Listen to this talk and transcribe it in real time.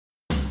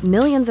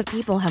Millions of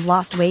people have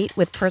lost weight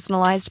with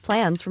personalized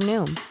plans from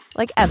Noom.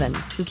 Like Evan,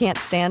 who can't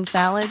stand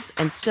salads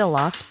and still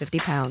lost 50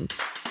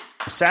 pounds.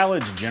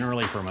 Salads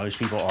generally for most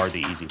people are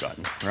the easy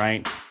button,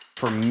 right?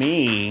 For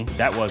me,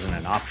 that wasn't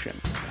an option.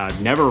 I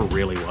never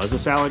really was a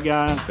salad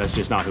guy. That's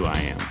just not who I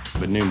am.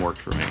 But Noom worked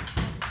for me.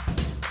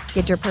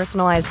 Get your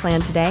personalized plan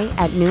today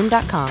at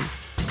Noom.com.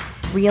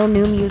 Real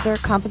Noom user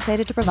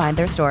compensated to provide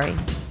their story.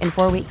 In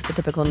 4 weeks, the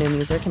typical Noom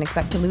user can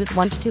expect to lose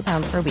 1 to 2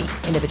 pounds per week.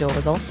 Individual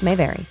results may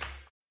vary.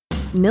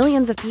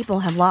 Millions of people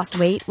have lost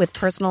weight with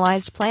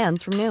personalized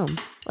plans from Noom.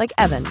 Like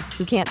Evan,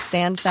 who can't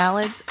stand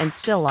salads and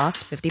still lost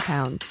 50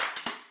 pounds.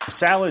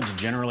 Salads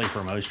generally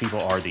for most people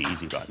are the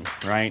easy button,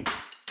 right?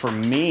 For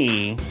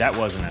me, that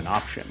wasn't an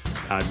option.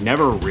 I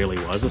never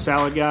really was a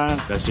salad guy.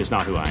 That's just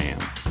not who I am.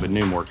 But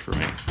Noom worked for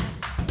me.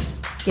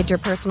 Get your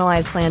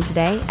personalized plan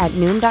today at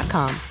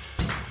Noom.com.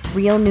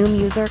 Real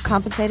Noom user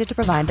compensated to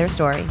provide their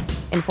story.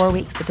 In 4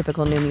 weeks, the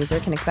typical Noom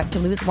user can expect to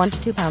lose 1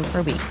 to 2 pounds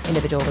per week.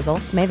 Individual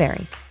results may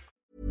vary.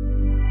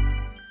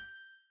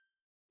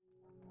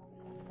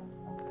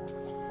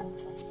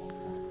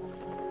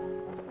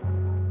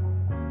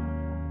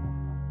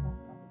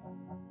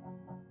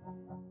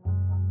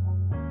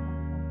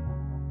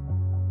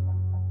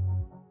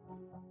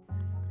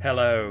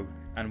 Hello,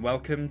 and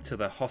welcome to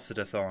the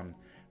Hossadathon,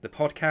 the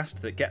podcast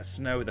that gets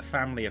to know the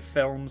family of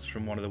films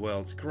from one of the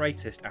world's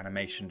greatest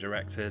animation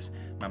directors,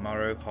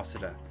 Mamoru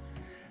Hosoda.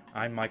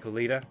 I'm Michael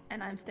Leader.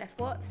 And I'm Steph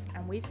Watts,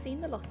 and we've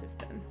seen a lot of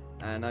them.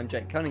 And I'm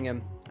Jake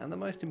Cunningham, and the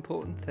most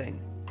important thing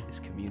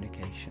is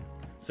communication.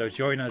 So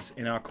join us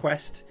in our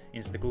quest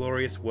into the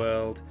glorious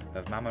world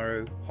of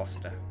Mamoru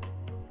Hosoda.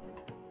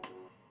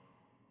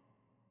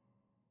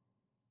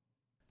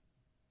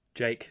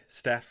 Jake,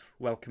 Steph,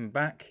 welcome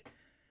back.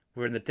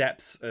 We're in the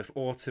depths of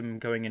autumn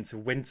going into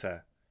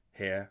winter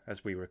here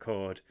as we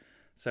record.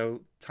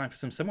 So time for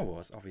some Summer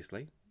Wars,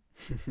 obviously.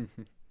 Yeah,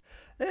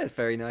 it's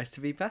very nice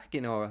to be back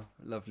in our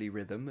lovely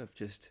rhythm of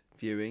just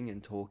viewing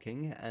and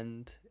talking.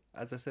 And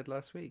as I said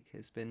last week,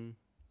 it's been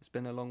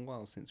a long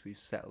while since we've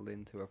settled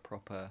into a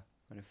proper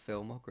kind of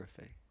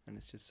filmography. And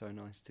it's just so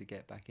nice to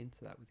get back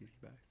into that with you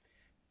both.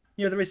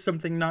 You know, there is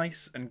something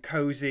nice and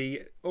cosy,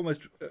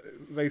 almost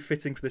very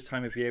fitting for this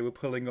time of year. We're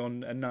pulling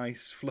on a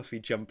nice fluffy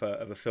jumper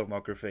of a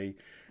filmography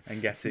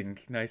and getting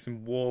nice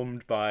and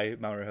warmed by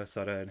Mamoru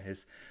Hosoda and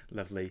his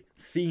lovely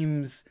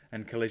themes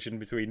and collision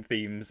between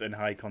themes and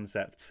high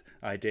concept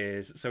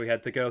ideas. So we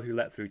had The Girl Who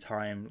Leapt Through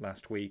Time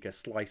last week, a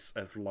slice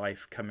of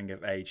life coming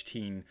of age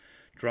teen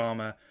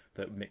drama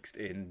that mixed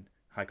in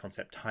high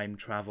concept time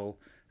travel.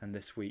 And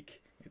this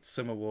week it's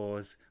Summer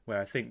Wars,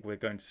 where I think we're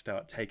going to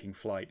start taking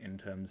flight in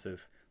terms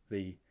of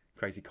the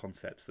crazy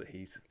concepts that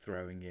he's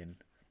throwing in.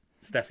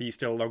 Steph, are you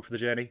still along for the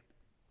journey?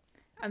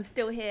 I'm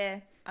still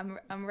here.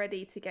 I'm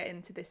ready to get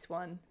into this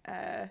one.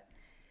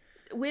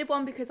 Weird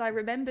one because I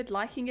remembered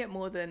liking it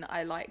more than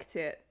I liked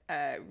it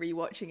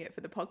rewatching it for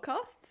the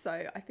podcast.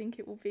 So I think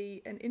it will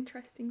be an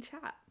interesting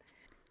chat.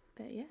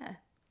 But yeah,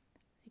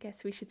 I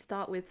guess we should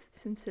start with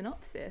some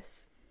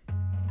synopsis.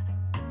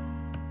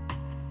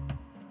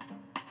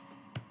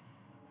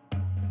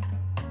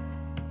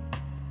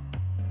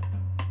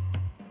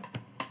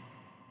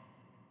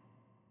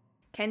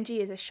 Kenji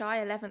is a shy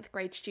 11th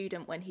grade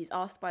student when he's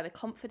asked by the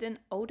confident,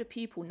 older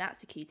pupil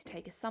Natsuki to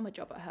take a summer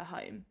job at her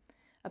home.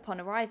 Upon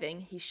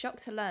arriving, he's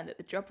shocked to learn that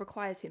the job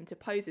requires him to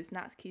pose as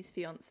Natsuki's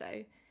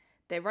fiancé.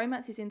 Their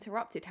romance is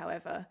interrupted,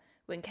 however,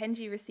 when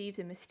Kenji receives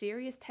a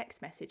mysterious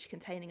text message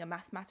containing a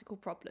mathematical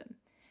problem.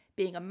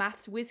 Being a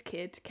maths whiz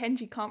kid,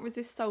 Kenji can't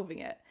resist solving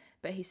it,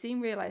 but he soon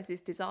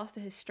realises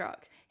disaster has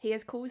struck. He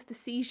has caused the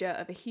seizure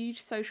of a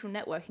huge social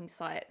networking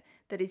site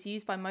that is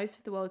used by most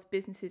of the world's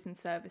businesses and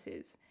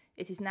services.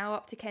 It is now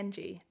up to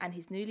Kenji and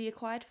his newly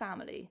acquired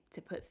family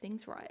to put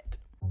things right.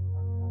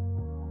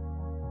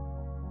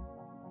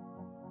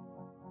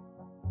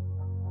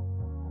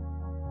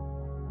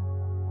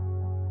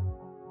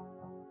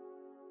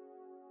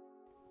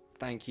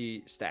 Thank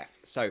you, Steph.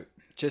 So,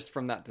 just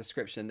from that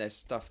description, there's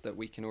stuff that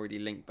we can already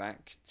link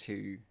back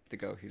to The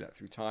Girl Who Leapt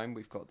Through Time.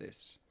 We've got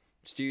this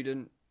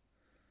student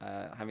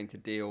having to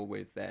deal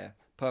with their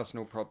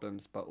personal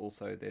problems, but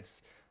also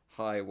this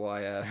high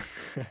wire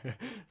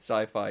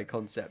sci-fi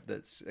concept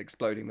that's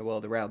exploding the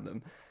world around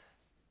them.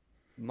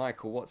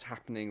 Michael, what's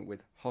happening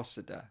with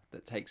Hosoda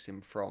that takes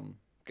him from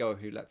Girl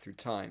Who Leapt Through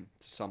Time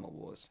to Summer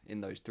Wars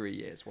in those 3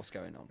 years? What's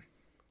going on?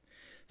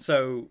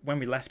 So when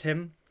we left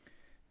him,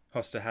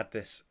 Hosoda had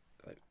this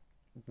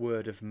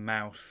word of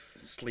mouth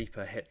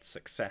sleeper hit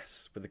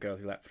success with The Girl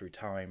Who Leapt Through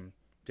Time,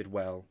 did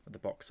well at the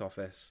box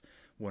office,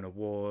 won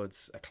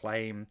awards,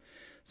 acclaim.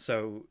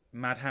 So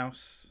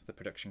Madhouse, the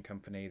production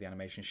company, the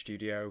animation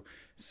studio,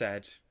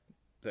 said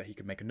that he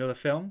could make another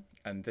film,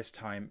 and this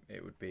time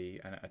it would be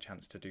a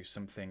chance to do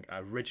something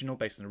original,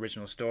 based on an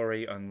original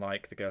story,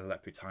 unlike The Girl Who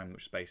Leapt Through Time,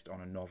 which is based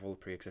on a novel,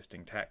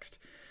 pre-existing text.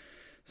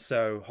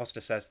 So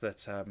Hosoda says that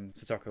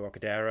Satoko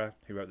Okudera,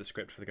 who wrote the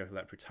script for The Girl Who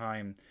Leapt Through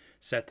Time,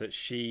 said that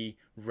she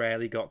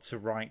rarely got to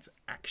write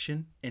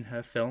action in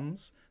her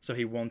films. So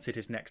he wanted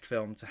his next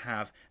film to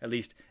have at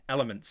least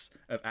elements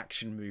of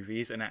action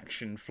movies and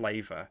action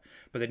flavour,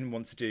 but they didn't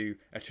want to do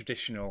a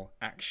traditional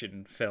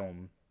action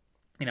film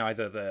in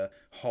either the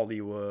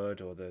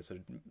Hollywood or the sort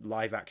of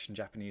live action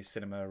Japanese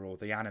cinema or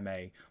the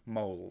anime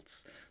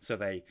molds. So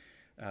they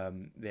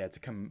had to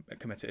come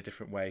at it a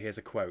different way. Here's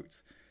a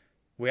quote.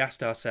 "We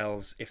asked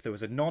ourselves, if there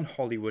was a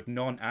non-Hollywood,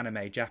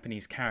 non-anime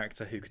Japanese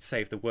character who could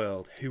save the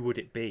world, who would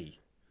it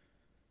be?"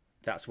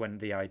 That's when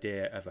the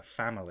idea of a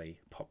family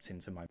popped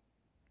into my mind.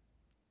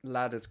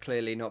 Lad has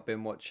clearly not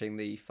been watching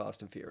the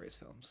Fast and Furious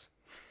films.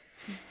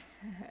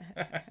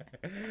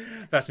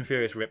 Fast and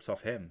Furious ripped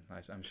off him,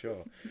 I'm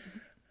sure.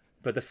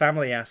 But the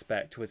family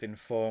aspect was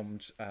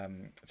informed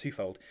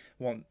twofold.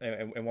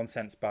 In one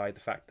sense by the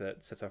fact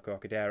that Satoko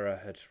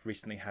Okudera had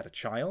recently had a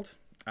child,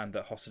 and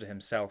that Hosoda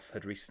himself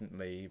had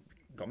recently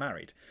got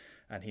married,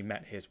 and he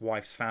met his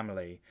wife's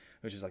family,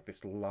 which is like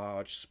this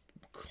large,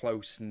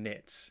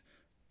 close-knit,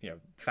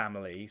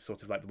 family,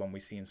 sort of like the one we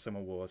see in Summer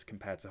Wars,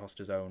 compared to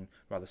Hosoda's own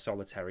rather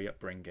solitary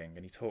upbringing.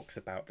 And he talks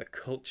about the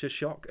culture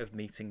shock of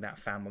meeting that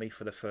family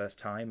for the first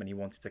time, and he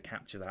wanted to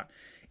capture that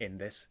in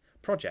this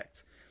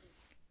project.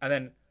 And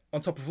then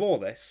on top of all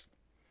this,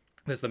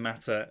 there's the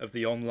matter of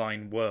the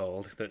online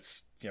world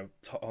that's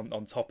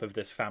on top of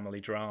this family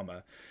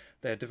drama.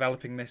 They're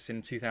developing this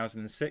in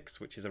 2006,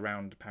 which is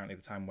around apparently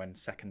the time when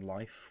Second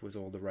Life was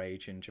all the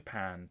rage in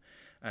Japan.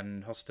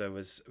 And Hosoda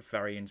was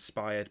very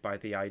inspired by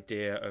the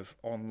idea of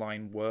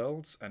online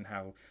worlds and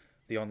how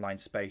the online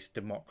space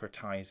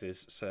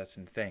democratizes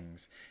certain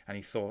things. And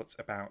he thought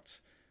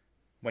about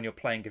when you're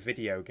playing a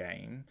video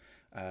game,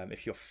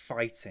 if you're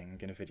fighting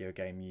in a video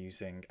game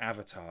using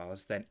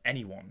avatars, then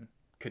anyone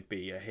could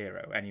be a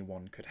hero.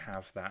 Anyone could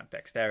have that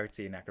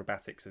dexterity and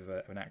acrobatics of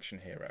an action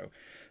hero.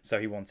 So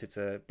he wanted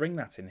to bring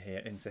that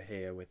into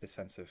here with this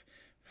sense of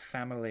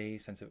family,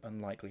 sense of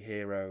unlikely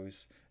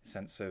heroes,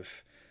 sense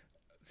of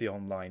the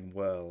online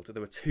world.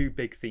 There were two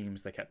big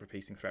themes they kept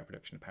repeating throughout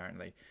production,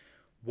 apparently.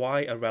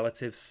 Why are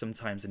relatives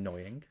sometimes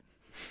annoying?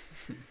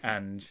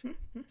 And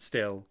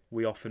still,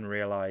 we often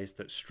realise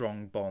that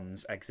strong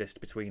bonds exist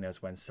between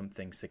us when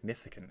something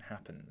significant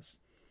happens.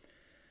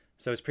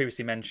 So as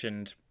previously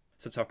mentioned,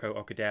 Satoko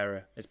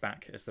Okudera is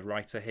back as the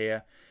writer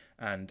here,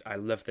 and I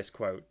love this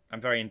quote.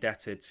 I'm very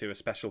indebted to a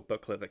special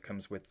booklet that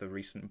comes with the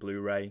recent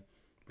Blu-ray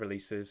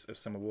releases of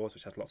Summer Wars,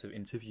 which has lots of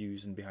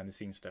interviews and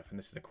behind-the-scenes stuff, and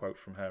this is a quote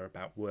from her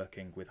about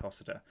working with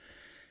Hosoda.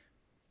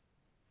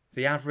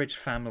 "The average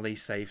family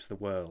saves the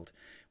world.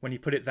 When you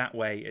put it that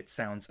way, it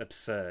sounds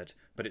absurd,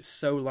 but it's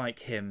so like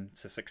him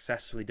to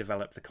successfully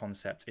develop the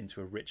concept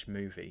into a rich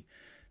movie.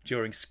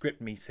 During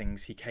script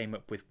meetings, he came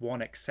up with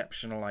one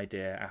exceptional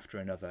idea after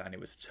another, and it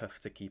was tough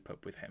to keep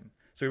up with him."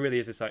 So he really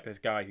is this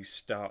guy who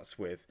starts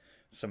with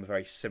some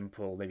very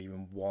simple, maybe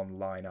even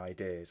one-line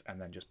ideas,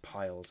 and then just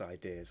piles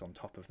ideas on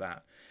top of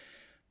that.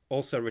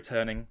 Also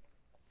returning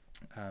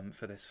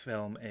for this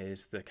film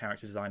is the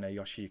character designer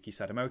Yoshiyuki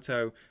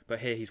Sadamoto, but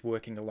here he's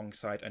working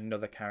alongside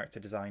another character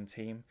design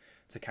team,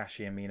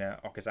 Takashi Amina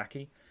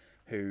Okazaki,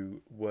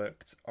 who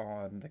worked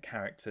on the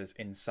characters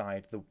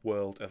inside the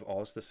world of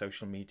Oz, the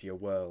social media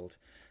world.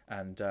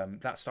 And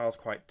that style's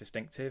quite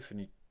distinctive,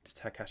 and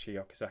Takashi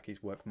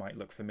Okazaki's work might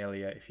look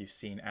familiar if you've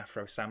seen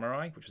Afro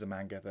Samurai, which was a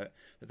manga that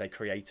they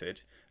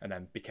created and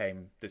then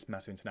became this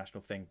massive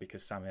international thing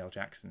because Samuel L.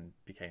 Jackson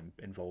became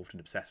involved and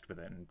obsessed with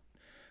it and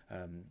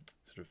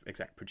sort of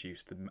exec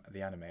produced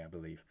the anime, I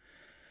believe.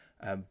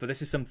 But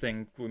this is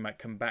something we might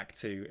come back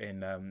to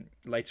in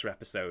later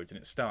episodes, and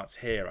it starts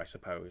here, I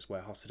suppose,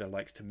 where Hosoda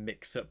likes to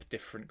mix up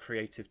different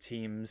creative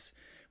teams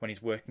when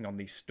he's working on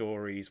these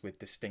stories with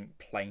distinct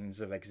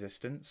planes of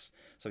existence.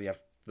 So you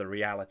have the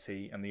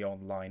reality and the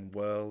online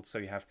world. So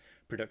you have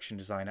production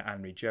designer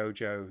Anri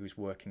Jojo, who's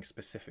working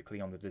specifically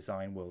on the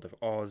design world of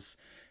Oz,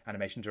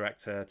 animation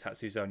director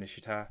Tatsuzo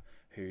Nishita,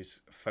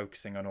 who's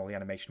focusing on all the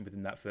animation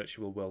within that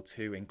virtual world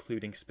too,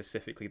 including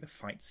specifically the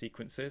fight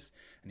sequences.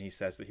 And he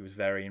says that he was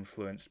very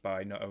influenced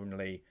by not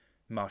only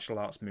martial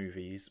arts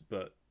movies,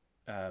 but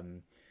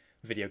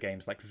video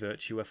games like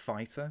Virtua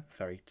Fighter.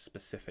 Very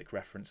specific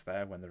reference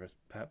there when there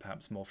are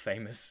perhaps more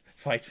famous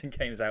fighting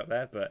games out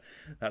there, but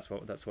that's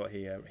what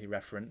he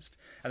referenced.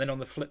 And then on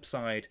the flip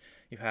side,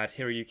 you had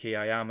Hiroyuki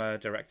Ayama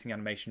directing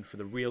animation for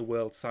the real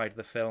world side of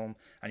the film,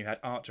 and you had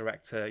art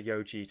director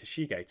Yoji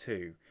Toshige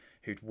too,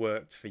 who'd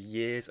worked for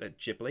years at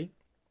Ghibli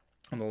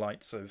on the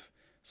likes of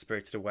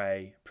Spirited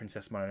Away,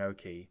 Princess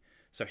Mononoke.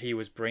 So he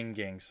was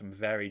bringing some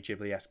very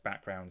Ghibli-esque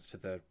backgrounds to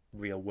the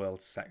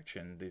real-world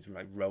section, these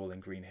like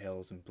rolling green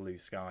hills and blue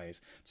skies,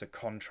 to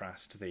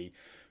contrast the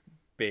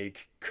big,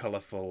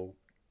 colourful,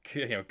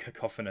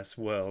 cacophonous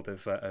world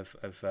of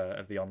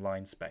the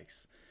online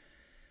space.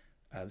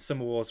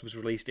 Summer Wars was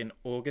released in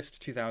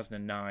August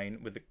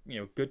 2009 with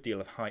a good deal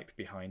of hype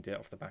behind it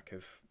off the back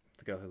of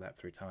The Girl Who Leapt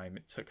Through Time.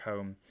 It took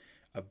home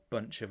a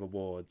bunch of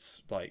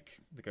awards,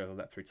 like The Girl Who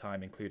Leapt Through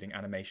Time, including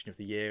Animation of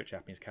the Year at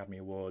Japanese Academy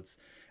Awards,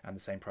 and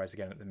the same prize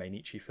again at the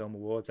Mainichi Film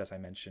Awards, as I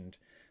mentioned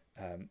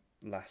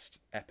last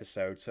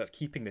episode. So that's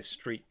keeping this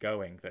streak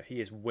going, that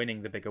he is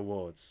winning the big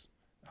awards,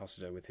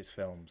 Hosoda, with his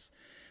films.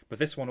 But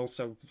this one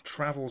also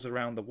travels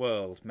around the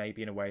world,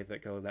 maybe in a way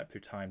that Girl Who Leapt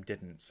Through Time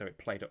didn't. So it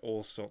played at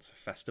all sorts of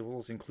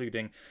festivals,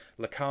 including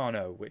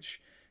Locarno,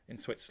 which in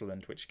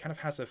Switzerland, which kind of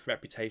has a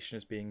reputation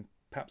as being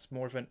perhaps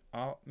more of an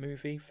art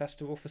movie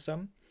festival for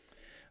some.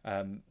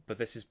 But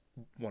this is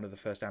one of the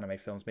first anime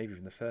films, maybe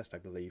even the first, I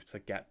believe, to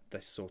get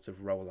this sort of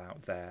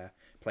rollout there.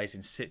 Plays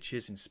in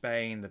Sitges in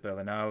Spain, the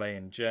Berlinale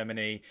in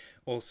Germany,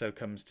 also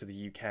comes to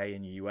the UK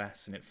and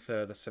US, and it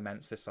further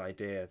cements this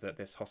idea that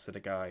this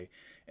Hosoda guy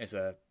is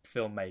a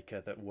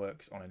filmmaker that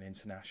works on an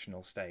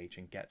international stage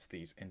and gets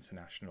these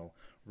international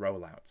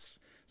rollouts.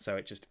 So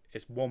it just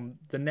is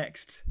the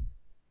next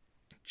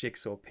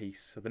jigsaw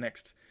piece, or the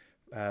next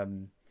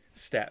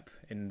step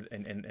in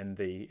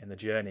the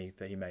journey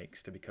that he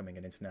makes to becoming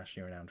an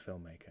internationally renowned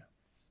filmmaker.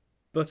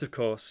 But of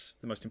course,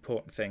 the most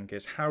important thing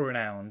is how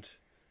renowned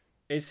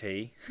is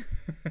he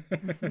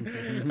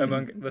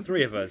among the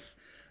three of us.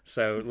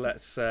 So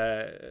let's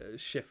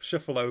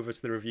shuffle over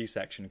to the review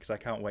section, because I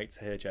can't wait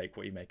to hear, Jake,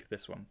 what you make of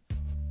this one.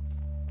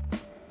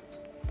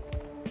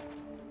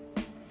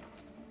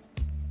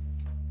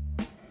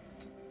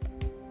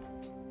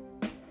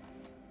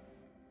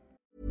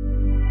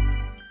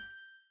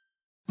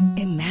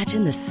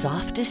 Imagine the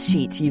softest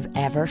sheets you've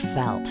ever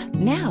felt.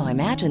 Now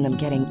imagine them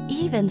getting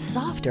even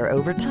softer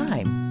over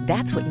time.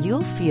 That's what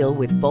you'll feel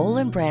with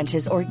Boll &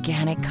 Branch's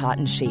organic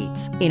cotton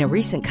sheets. In a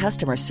recent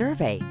customer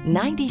survey,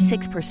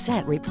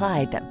 96%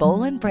 replied that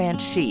Boll &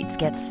 Branch sheets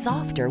get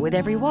softer with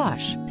every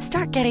wash.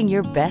 Start getting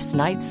your best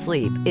night's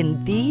sleep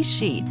in these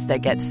sheets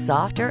that get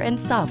softer and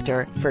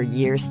softer for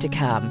years to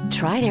come.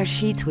 Try their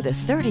sheets with a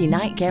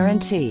 30-night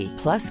guarantee.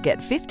 Plus, get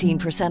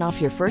 15%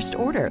 off your first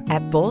order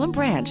at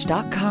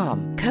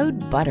bollandbranch.com. Code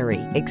BUTTERY.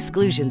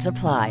 Exclusions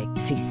apply.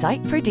 See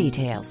site for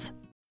details.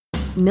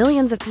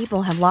 Millions of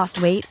people have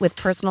lost weight with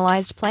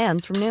personalized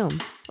plans from Noom.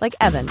 Like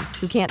Evan,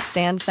 who can't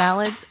stand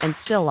salads and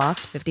still lost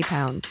 50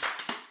 pounds.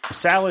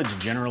 Salads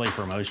generally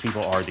for most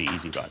people are the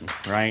easy button,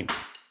 right?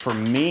 For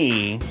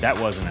me, that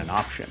wasn't an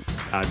option.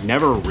 I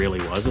never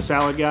really was a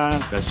salad guy.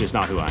 That's just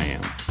not who I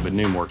am. But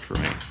Noom worked for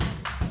me.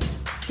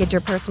 Get your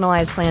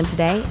personalized plan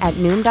today at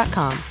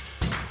Noom.com.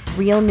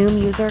 Real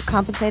Noom user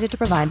compensated to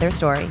provide their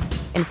story.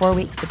 In 4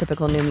 weeks, the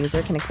typical Noom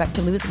user can expect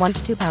to lose 1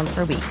 to 2 pounds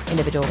per week.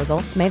 Individual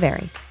results may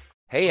vary.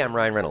 Hey, I'm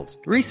Ryan Reynolds.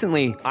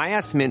 Recently, I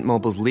asked Mint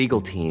Mobile's legal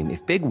team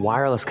if big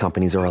wireless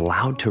companies are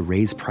allowed to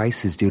raise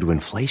prices due to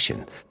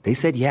inflation. They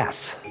said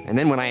yes. And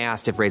then when I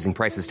asked if raising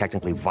prices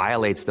technically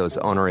violates those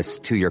onerous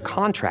 2-year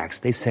contracts,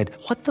 they said,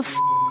 "What the f***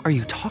 are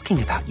you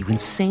talking about, you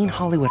insane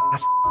Hollywood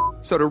ass?"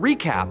 So to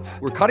recap,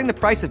 we're cutting the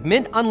price of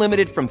Mint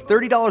Unlimited from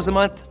 $30 a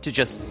month to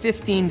just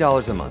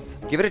 $15 a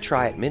month. Give it a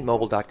try at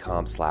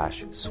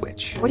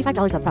mintmobile.com/switch.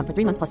 $45 up front for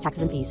 3 months plus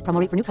taxes and fees. Promo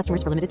rate for new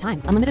customers for limited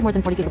time. Unlimited more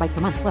than 40 gigabytes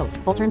per month. Slows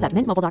full terms at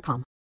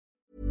mintmobile.com.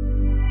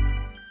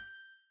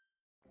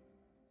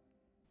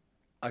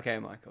 Okay,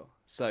 Michael.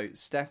 So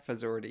Steph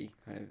has already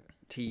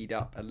teed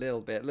up a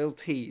little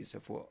tease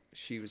of what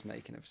she was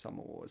making of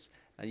Summer Wars.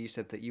 And you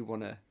said that you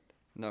want to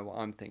know what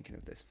I'm thinking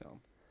of this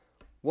film.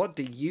 What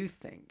do you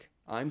think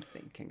I'm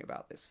thinking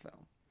about this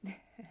film?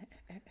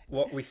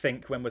 What we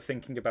think when we're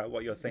thinking about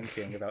what you're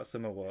thinking about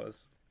Summer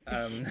Wars.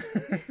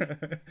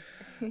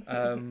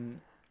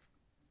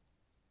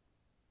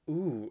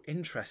 Ooh,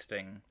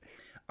 interesting.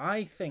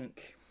 I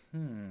think...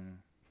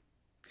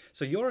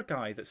 So you're a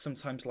guy that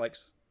sometimes you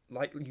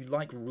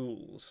like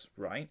rules,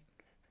 right?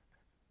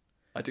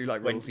 I do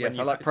like rules, yes.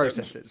 I like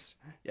processes.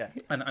 Yeah.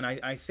 And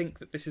I think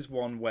that this is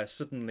one where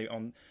suddenly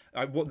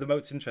what the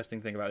most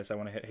interesting thing about this I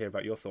want to hear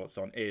about your thoughts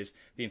on is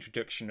the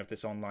introduction of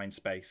this online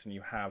space,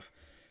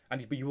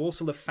 but you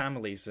also love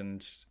families,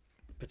 and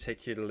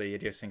particularly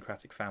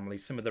idiosyncratic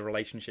families. Some of the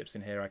relationships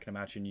in here I can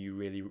imagine you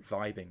really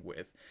vibing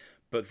with.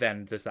 But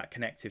then there's that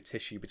connective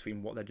tissue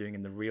between what they're doing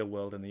in the real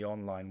world and the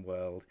online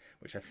world,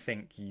 which I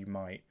think you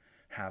might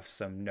have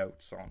some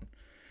notes on.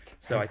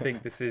 So I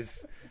think this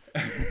is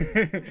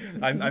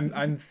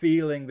I'm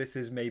feeling this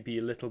is maybe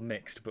a little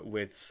mixed, but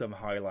with some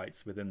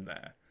highlights within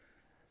there.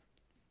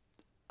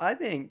 I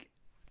think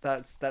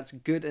that's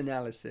good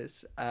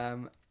analysis.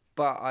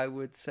 But I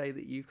would say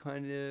that you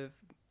kind of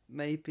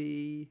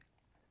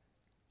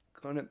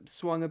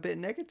swung a bit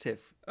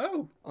negative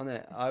on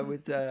it. I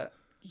would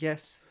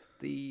yes,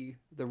 the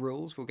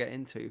rules we'll get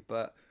into,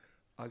 but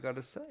I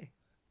gotta say,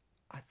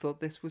 I thought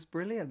this was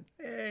brilliant.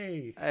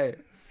 Hey,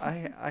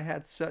 I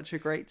had such a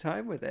great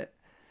time with it,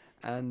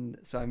 and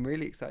so I'm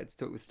really excited to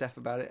talk with Steph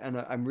about it, and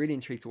I'm really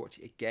intrigued to watch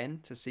it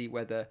again to see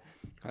whether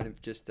kind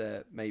of just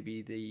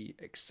maybe the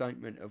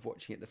excitement of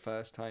watching it the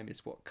first time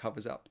is what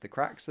covers up the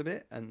cracks of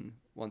it, and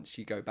once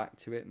you go back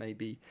to it,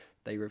 maybe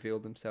they reveal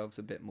themselves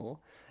a bit more.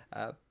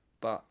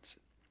 But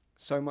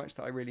so much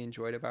that I really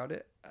enjoyed about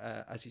it.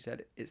 As you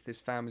said, it's this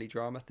family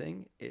drama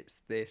thing.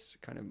 It's this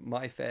kind of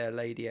My Fair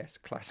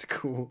Lady-esque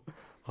classical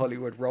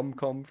Hollywood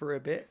rom-com for a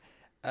bit.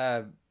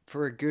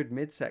 For a good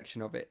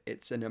midsection of it,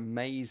 it's an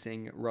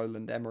amazing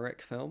Roland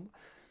Emmerich film.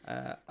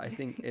 I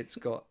think it's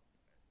got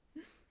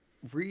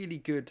really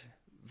good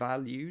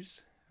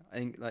values. I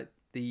think like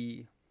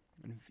the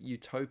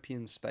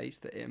utopian space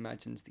that it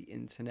imagines the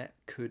internet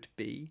could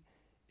be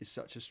is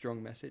such a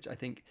strong message. I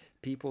think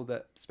people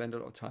that spend a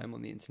lot of time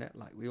on the internet,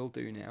 like we all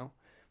do now,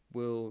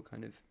 will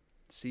kind of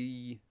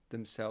see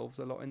themselves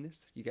a lot in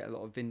this. You get a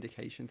lot of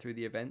vindication through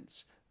the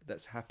events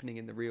that's happening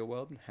in the real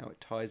world and how it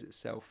ties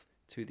itself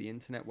to the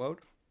internet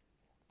world.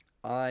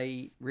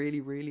 I really,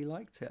 really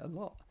liked it a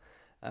lot.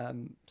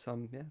 So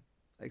I'm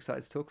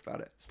excited to talk about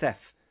it.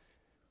 Steph,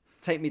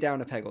 take me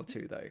down a peg or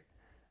two though.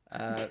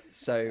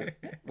 So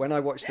when I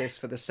watch this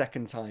for the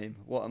second time,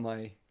 what am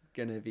I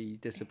going to be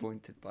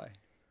disappointed by?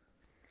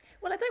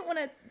 Well, I don't want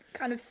to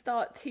kind of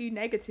start too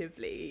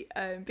negatively,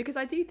 because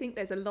I do think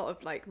there's a lot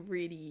of like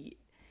really,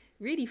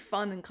 really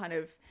fun and kind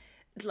of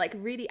like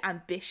really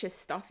ambitious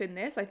stuff in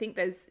this. I think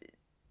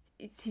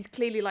he's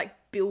clearly like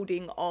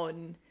building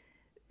on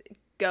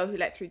Girl Who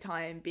Leapt Through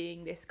Time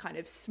being this kind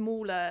of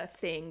smaller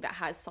thing that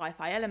has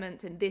sci-fi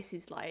elements, and this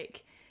is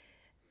like,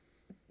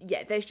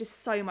 yeah, there's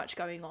just so much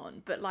going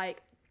on. But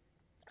like,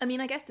 I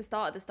mean, I guess the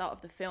start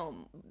of the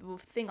film, the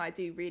thing I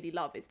do really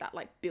love is that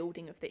like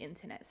building of the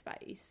internet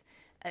space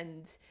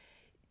and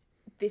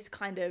this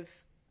kind of,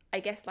 I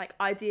guess, like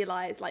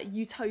idealized, like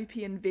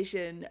utopian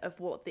vision of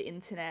what the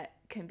internet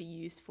can be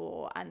used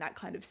for, and that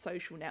kind of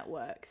social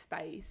network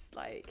space,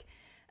 like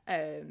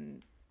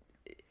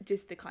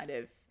just the kind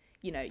of,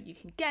 you know, you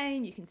can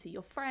game, you can see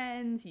your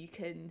friends, you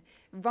can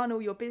run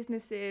all your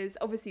businesses.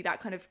 Obviously that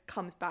kind of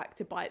comes back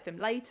to bite them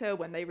later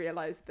when they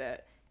realize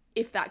that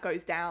if that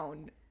goes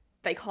down,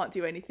 they can't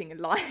do anything in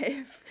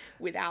life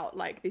without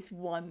like this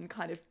one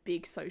kind of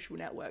big social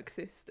network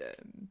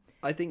system.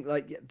 I think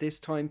like this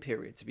time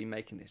period to be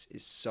making this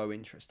is so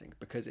interesting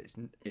because it's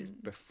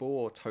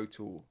before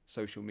total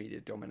social media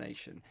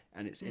domination,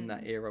 and it's in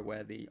that era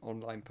where the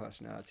online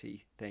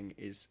personality thing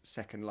is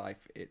Second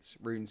Life, it's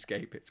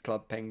RuneScape, it's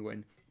Club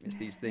Penguin, it's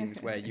these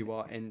things where you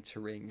are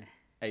entering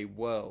a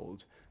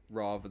world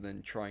rather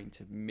than trying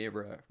to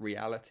mirror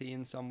reality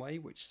in some way,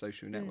 which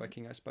social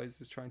networking I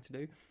suppose is trying to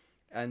do.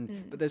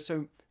 And but there's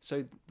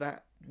so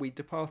that we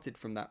departed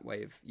from that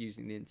way of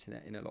using the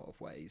internet in a lot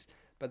of ways,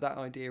 but that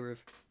idea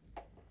of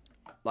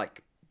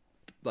like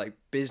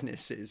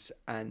businesses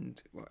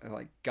and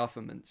like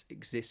governments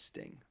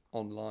existing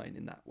online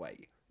in that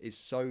way is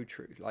so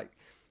true. Like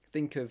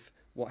think of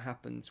what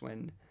happens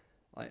when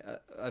like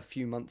a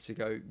few months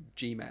ago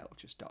Gmail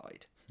just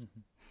died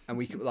and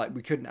we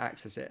couldn't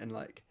access it, and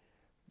like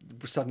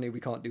suddenly we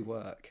can't do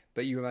work.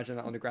 But you imagine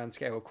that on a grand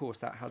scale, of course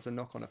that has a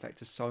knock-on effect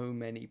to so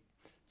many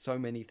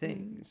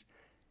things.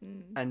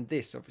 And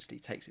this obviously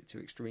takes it to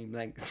extreme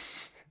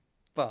lengths,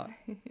 but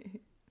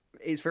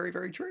it's very,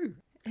 very true.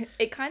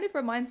 It kind of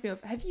reminds me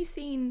of, have you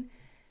seen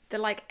the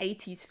like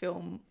 80s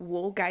film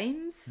War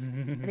Games?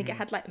 I think it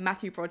had like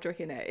Matthew Broderick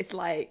in it. It's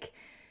like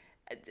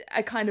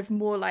a kind of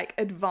more like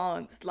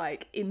advanced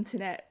like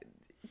internet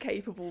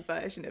capable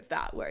version of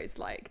that, where it's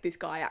like this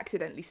guy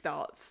accidentally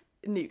starts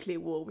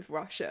nuclear war with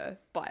Russia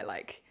by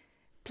like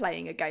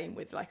playing a game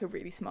with like a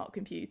really smart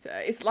computer.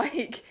 It's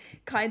like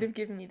kind of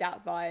giving me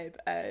that vibe,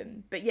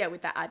 but yeah,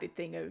 with that added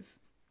thing of,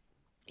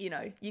 you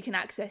know, you can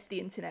access the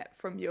internet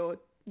from your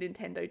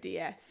Nintendo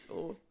DS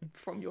or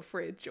from your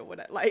fridge or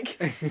whatever. Like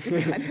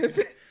it's kind of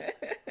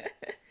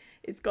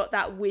it's got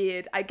that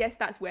weird, I guess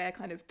that's where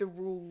kind of the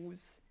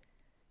rules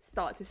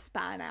start to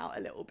span out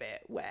a little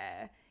bit,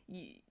 where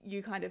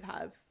you kind of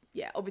have,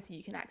 yeah, obviously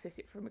you can access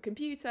it from a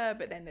computer,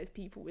 but then there's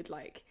people with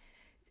like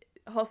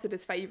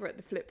Hossiter's favourite,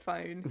 the flip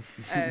phone,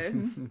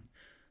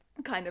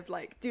 kind of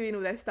like doing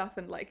all their stuff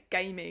and like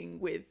gaming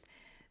with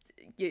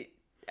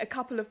a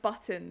couple of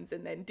buttons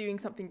and then doing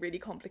something really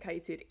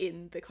complicated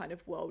in the kind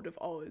of world of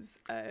Oz.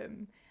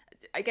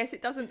 I guess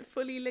it doesn't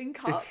fully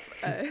link up.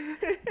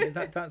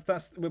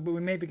 That's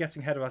we may be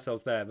getting ahead of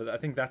ourselves there, but I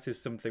think that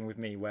is something with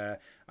me where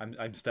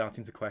I'm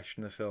starting to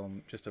question the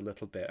film just a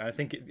little bit. And I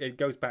think it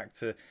goes back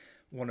to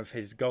one of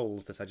his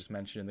goals that I just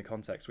mentioned in the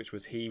context, which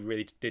was he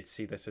really did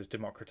see this as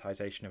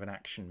democratization of an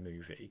action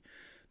movie,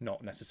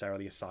 not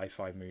necessarily a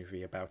sci-fi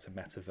movie about a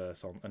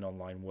metaverse on an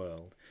online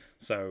world.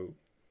 So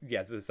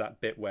yeah, there's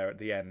that bit where at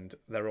the end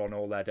they're on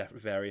all their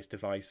various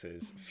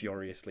devices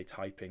furiously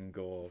typing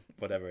or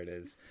whatever it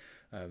is,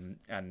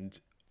 and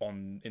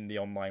in the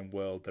online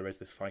world there is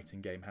this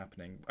fighting game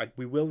happening.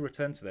 We will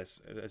return to this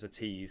as a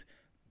tease.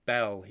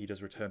 Bell, he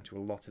does return to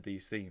a lot of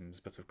these themes,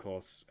 but of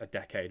course a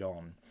decade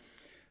on,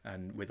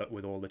 and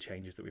with all the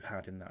changes that we've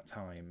had in that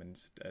time, and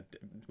it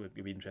would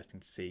be interesting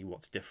to see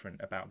what's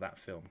different about that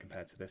film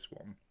compared to this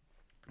one.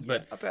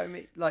 But I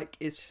mean, like,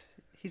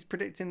 he's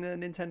predicting the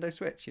Nintendo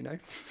Switch, you know,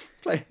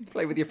 play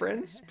with your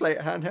friends, play it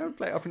handheld,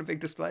 play it up on a big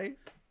display.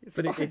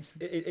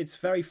 It's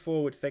very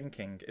forward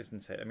thinking,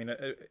 isn't it? I mean,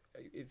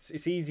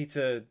 it's easy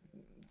to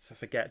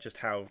forget just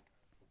how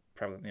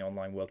prevalent the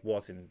online world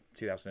was in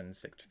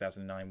 2006,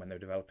 2009 when they were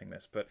developing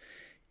this, but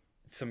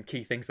some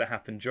key things that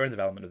happened during the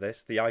development of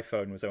this. The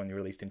iPhone was only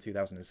released in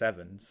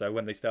 2007, so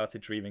when they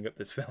started dreaming up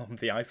this film,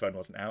 the iPhone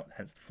wasn't out,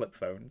 hence the flip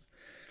phones.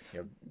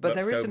 But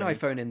there is an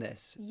iPhone in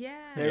this. Yeah.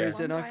 There is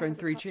an one guy iPhone has a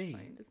touch 3G.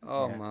 phone, doesn't he?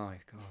 Oh my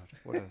God.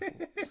 What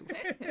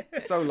a...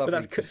 so lovely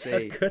But to see.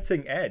 that's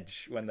cutting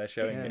edge when they're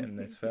showing it in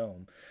this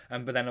film.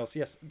 But then also,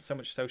 yes, so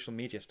much social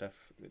media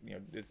stuff.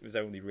 It was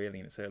only really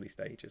in its early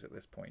stages at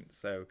this point.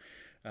 So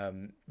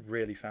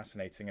really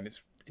fascinating, and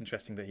it's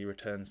interesting that he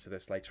returns to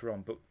this later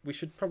on. But we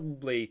should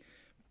probably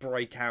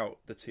break out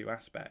the two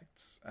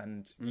aspects,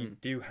 and you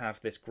do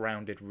have this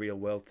grounded real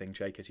world thing,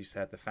 Jake, as you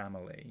said, the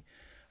family.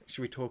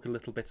 Should we talk a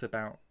little bit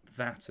about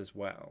that as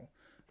well,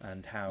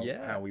 and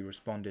how we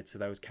responded to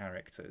those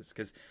characters?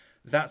 Because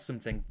that's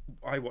something,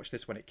 I watched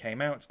this when it came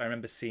out. I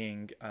remember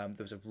seeing there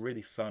was a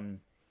really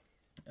fun,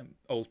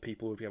 old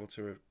people would be able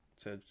to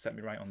set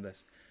me right on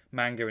this,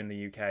 Manga in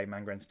the UK,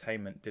 Manga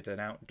Entertainment did an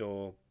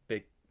outdoor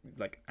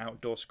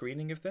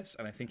screening of this,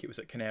 and I think it was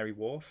at Canary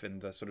Wharf in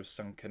the sort of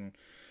sunken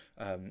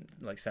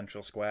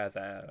central square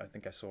there. I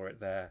think I saw it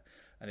there,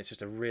 and it's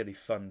just a really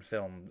fun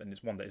film, and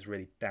it's one that is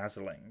really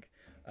dazzling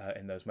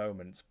in those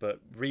moments. But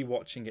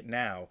rewatching it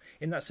now,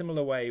 in that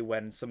similar way,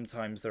 when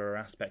sometimes there are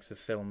aspects of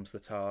films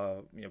that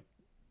are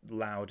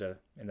louder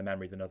in the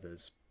memory than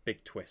others,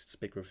 big twists,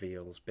 big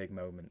reveals, big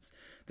moments.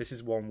 This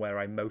is one where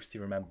I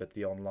mostly remembered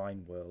the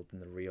online world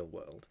than the real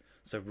world.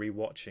 So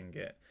rewatching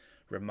it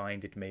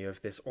reminded me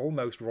of this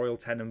almost Royal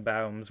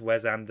Tenenbaums,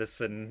 Wes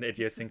Anderson,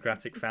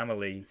 idiosyncratic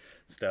family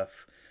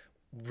stuff.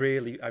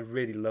 I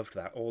really loved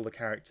that. All the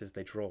characters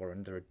they draw,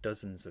 and there are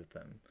dozens of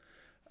them.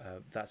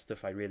 That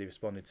stuff I really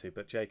responded to.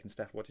 But Jake and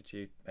Steph, what did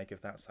you make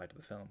of that side of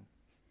the film?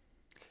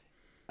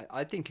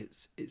 I think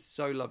it's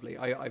so lovely.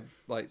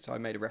 I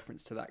made a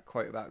reference to that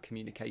quote about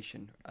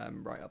communication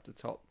right up the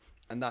top,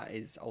 and that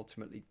is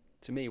ultimately,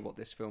 to me, what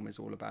this film is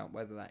all about,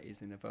 whether that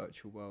is in a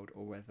virtual world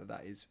or whether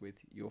that is with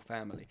your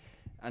family.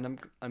 And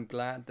I'm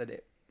glad that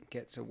it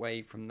gets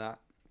away from that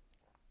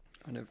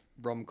kind of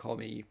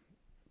rom-com-y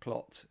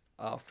plot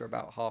after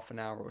about half an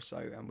hour or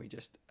so,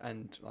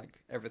 and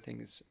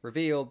everything's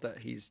revealed that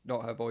he's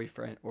not her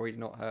boyfriend or he's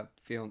not her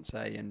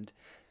fiance, and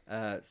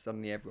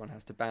suddenly everyone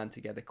has to band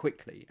together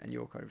quickly, and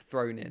you're kind of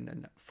thrown in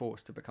and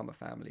forced to become a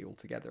family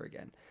altogether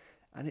again.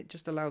 And it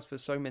just allows for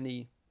so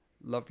many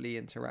lovely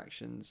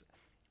interactions.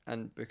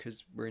 And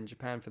because we're in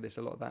Japan for this,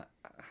 a lot of that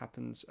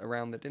happens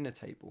around the dinner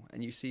table,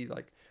 and you see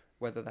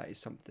whether that is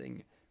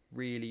something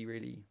really,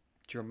 really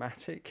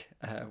dramatic,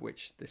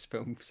 which this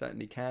film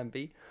certainly can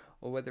be,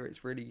 or whether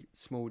it's really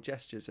small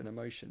gestures and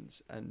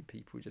emotions and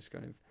people just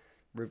kind of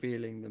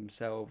revealing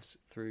themselves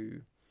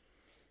through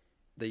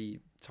the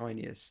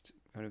tiniest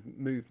kind of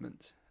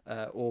movement,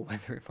 or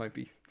whether it might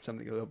be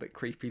something a little bit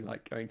creepy,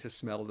 like going to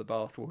smell the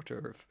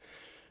bathwater of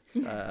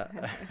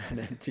an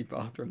empty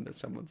bathroom that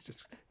someone's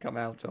just come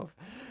out of.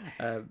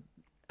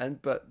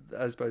 But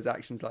I suppose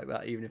actions like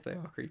that, even if they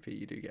are creepy,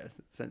 you do get a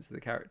sense of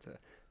the character.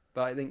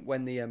 But I think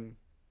when the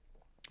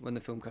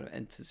film kind of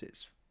enters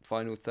its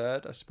final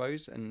third, I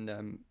suppose,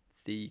 and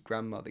the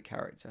grandmother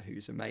character,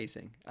 who's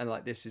amazing, and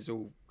this is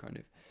all kind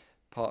of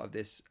part of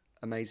this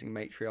amazing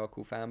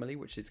matriarchal family,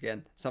 which is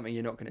again something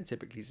you're not going to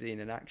typically see in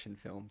an action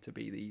film, to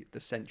be the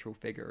central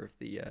figure of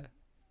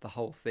the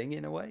whole thing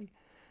in a way.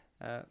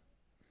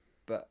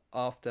 But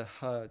after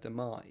her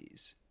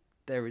demise,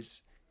 there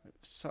is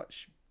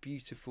such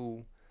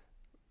beautiful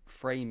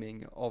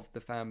framing of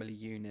the family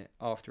unit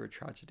after a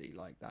tragedy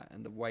like that,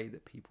 and the way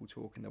that people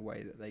talk and the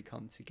way that they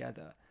come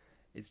together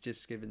is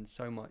just given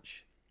so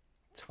much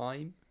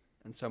time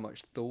and so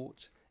much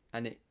thought,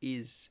 and it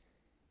is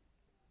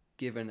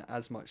given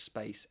as much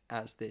space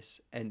as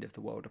this end of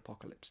the world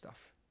apocalypse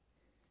stuff.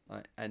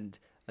 And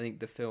I think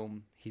the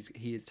film,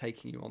 he is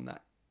taking you on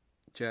that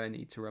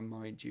journey to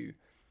remind you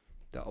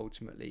that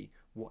ultimately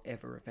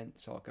whatever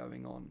events are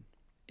going on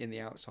in the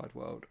outside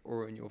world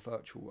or in your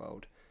virtual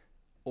world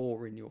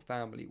or in your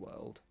family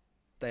world,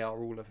 they are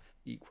all of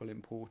equal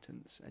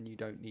importance, and you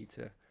don't need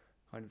to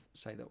kind of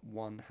say that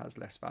one has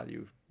less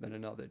value than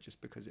another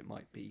just because it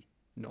might be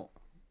not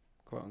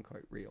quote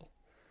unquote real.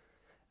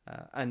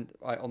 And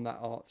on that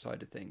art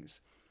side of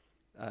things,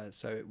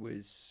 so it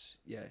was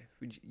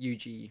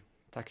Yuji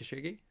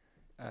Takashigi,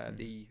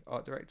 the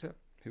art director,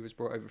 who was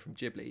brought over from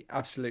Ghibli.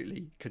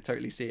 Absolutely could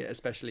totally see it,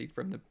 especially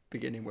from the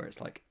beginning where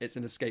it's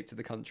an escape to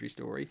the country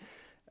story,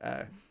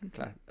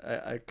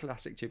 a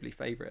classic Ghibli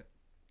favourite.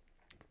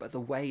 But the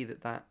way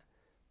that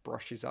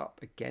brushes up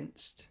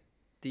against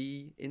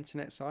the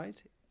internet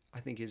side, I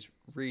think is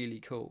really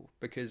cool,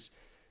 because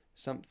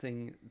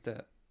something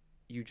that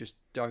you just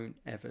don't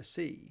ever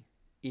see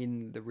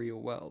in the real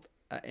world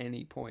at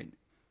any point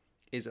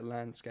is a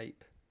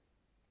landscape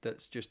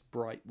that's just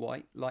bright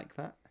white like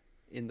that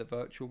in the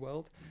virtual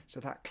world. So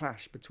that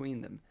clash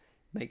between them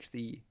makes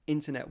the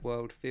internet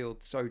world feel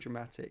so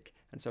dramatic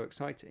and so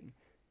exciting,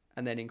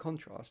 and then in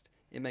contrast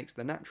it makes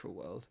the natural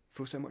world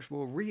feel so much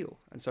more real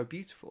and so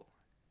beautiful.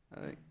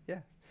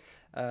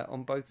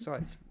 On both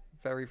sides,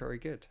 very, very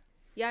good.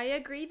 Yeah, I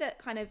agree that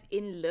kind of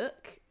in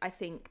look, I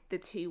think the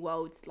two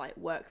worlds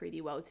work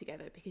really well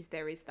together, because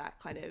there is that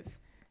kind of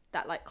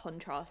that like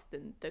contrast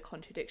and the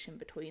contradiction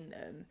between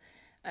them.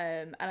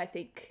 And I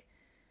think,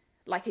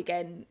 like,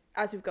 again,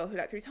 as with Girl Who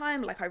Leapt Through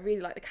Time, like, I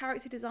really like the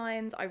character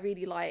designs. I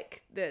really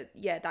like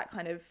that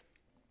kind of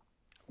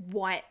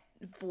white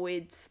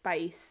void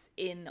space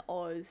in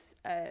Oz,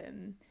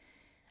 and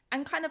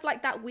kind of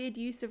like that weird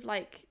use of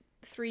like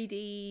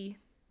 3D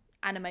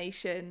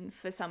animation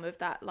for some of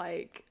that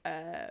like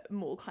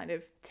more kind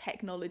of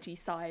technology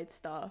side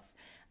stuff.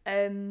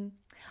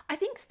 I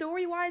think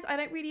story-wise, I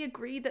don't really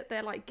agree that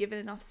they're like given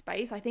enough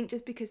space. I think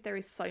just because there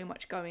is so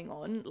much going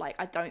on, like,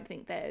 I don't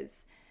think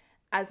there's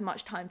as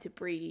much time to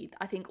breathe.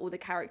 I think all the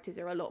characters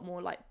are a lot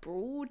more like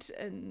broad,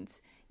 and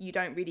you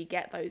don't really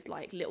get those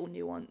like little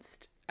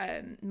nuanced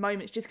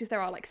moments, just because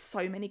there are like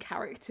so many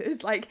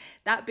characters. Like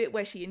that bit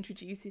where she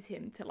introduces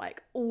him to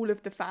like all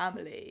of the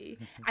family,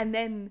 and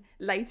then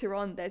later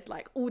on there's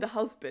like all the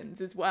husbands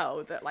as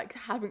well that like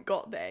haven't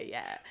got there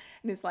yet,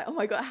 and it's like, oh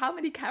my god, how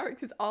many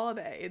characters are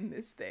there in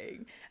this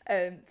thing?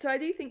 So I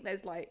do think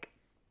there's like,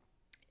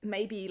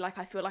 maybe like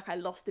I feel like I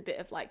lost a bit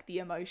of like the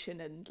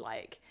emotion and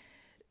like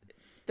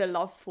the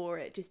love for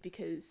it, just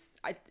because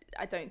I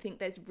don't think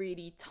there's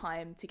really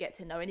time to get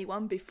to know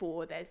anyone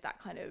before there's that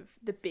kind of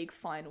the big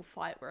final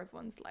fight where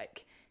everyone's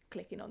like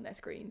clicking on their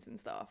screens and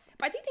stuff.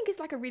 But I do think it's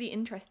like a really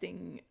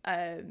interesting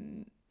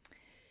kind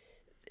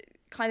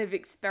of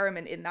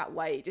experiment in that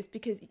way, just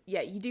because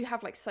you do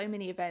have like so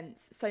many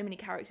events, so many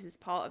characters as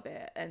part of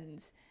it,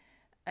 and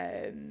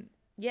I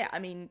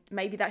mean,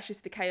 maybe that's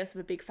just the chaos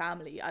of a big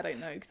family. I don't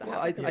know, because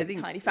I have a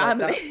tiny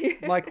family.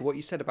 Michael, what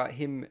you said about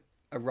him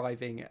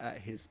arriving at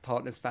his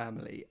partner's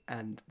family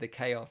and the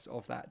chaos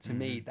of that, to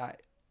me,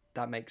 that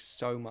makes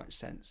so much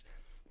sense,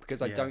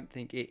 because I don't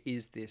think it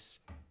is this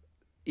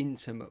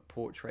intimate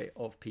portrait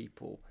of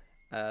people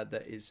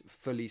that is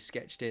fully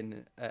sketched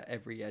in at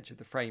every edge of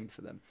the frame for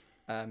them.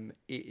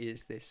 It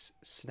is this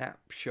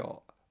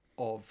snapshot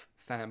of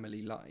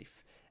family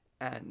life,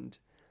 and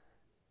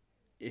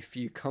if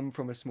you come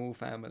from a small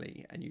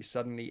family and you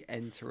suddenly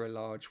enter a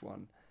large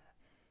one,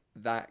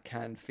 that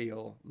can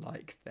feel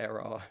like there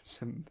are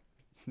some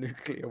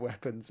nuclear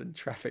weapons and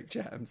traffic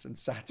jams and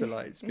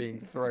satellites being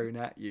thrown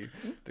at you,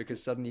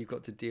 because suddenly you've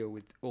got to deal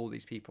with all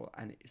these people,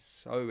 and it's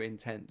so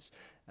intense,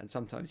 and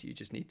sometimes you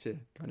just need to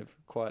kind of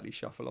quietly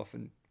shuffle off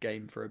and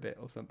game for a bit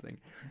or something.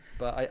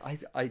 But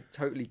I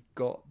totally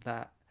got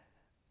that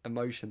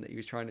emotion that he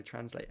was trying to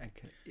translate, and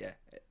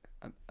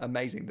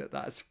amazing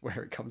that's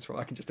where it comes from.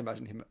 I can just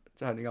imagine him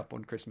turning up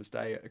on Christmas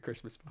Day at a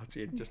Christmas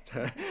party and just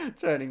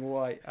turning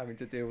white, having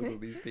to deal with all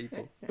these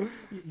people.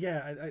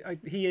 Yeah,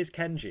 he is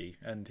Kenji,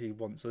 and he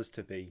wants us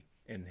to be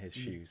in his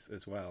shoes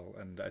as well.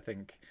 And I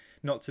think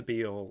not to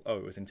be all,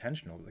 it was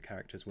intentional that the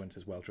characters weren't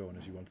as well drawn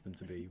as you wanted them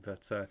to be,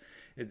 but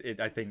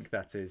I think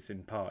that is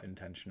in part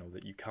intentional,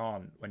 that you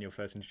can't, when you're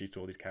first introduced to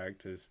all these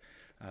characters,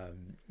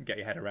 get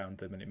your head around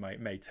them, and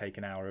it may take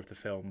an hour of the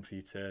film for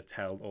you to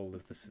tell all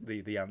of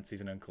the aunties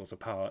and uncles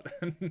apart.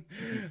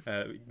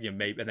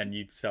 Maybe, and then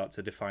you'd start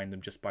to define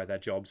them just by their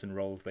jobs and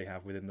roles they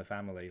have within the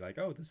family. Like,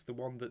 there's the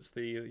one that's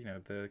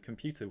the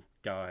computer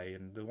guy,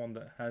 and the one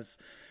that has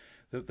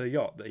the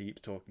yacht that he keeps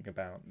talking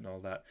about and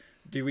all that.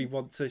 Do we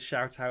want to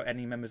shout out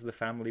any members of the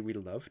family we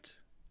loved?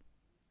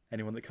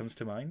 Anyone that comes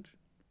to mind?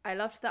 I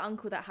loved the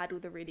uncle that had all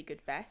the really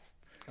good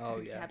vests. Oh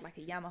yeah. He had like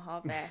a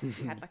Yamaha vest.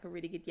 He had like a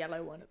really good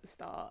yellow one at the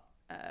start.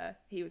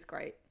 He was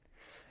great.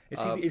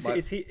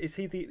 Is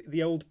he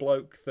the old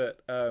bloke that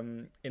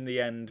in the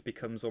end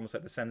becomes almost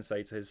like the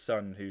sensei to his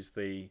son, who's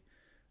the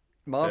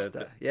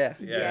master? Yeah.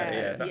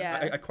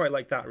 I quite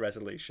like that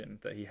resolution,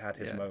 that he had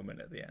his moment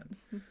at the end.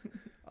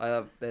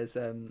 There's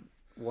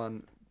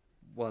one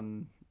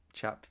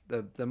chap,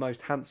 the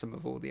most handsome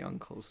of all the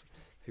uncles,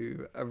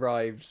 who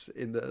arrives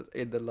in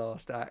the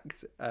last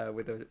act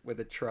with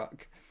a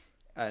truck,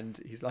 and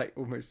he's like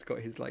almost got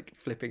his like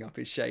flipping up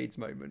his shades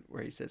moment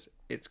where he says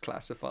it's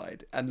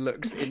classified and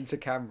looks into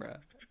camera,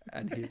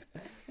 and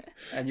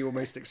you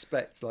almost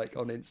expect, like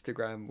on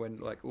Instagram, when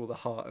like all the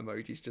heart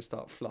emojis just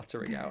start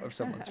fluttering out of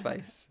someone's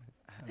face.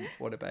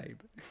 What a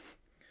babe.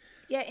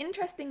 Yeah,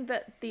 interesting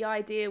that the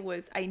idea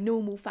was a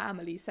normal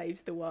family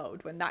saves the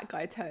world, when that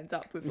guy turns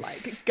up with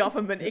like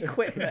government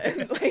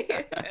equipment.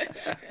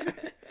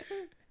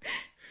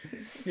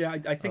 Yeah,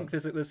 I think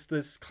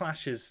there's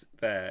clashes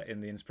there in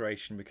the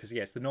inspiration, because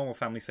yes, the normal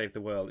family save the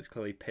world. It's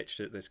clearly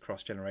pitched at this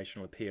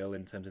cross-generational appeal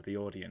in terms of the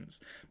audience,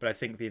 but I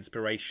think the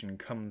inspiration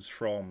comes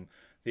from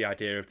the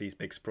idea of these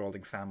big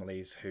sprawling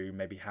families who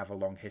maybe have a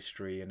long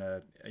history and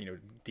are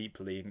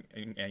deeply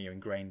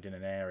ingrained in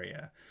an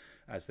area,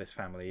 as this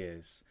family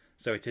is.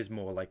 So it is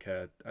more like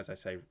as I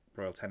say,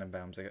 Royal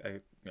Tenenbaums,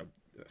 a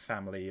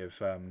family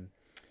of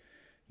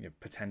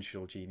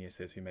potential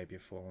geniuses who maybe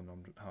have fallen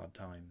on hard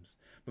times.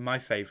 But my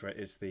favourite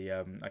is the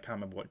I can't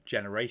remember what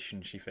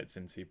generation she fits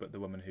into, but the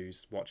woman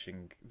who's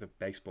watching the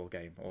baseball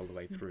game all the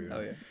way through.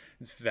 Oh yeah,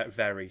 it's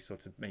very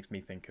sort of makes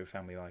me think of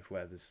family life,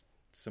 where there's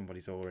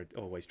somebody's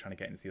always trying to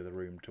get into the other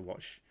room to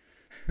watch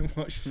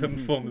some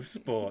form of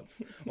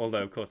sports.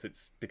 Although of course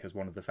it's because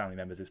one of the family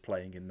members is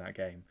playing in that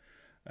game.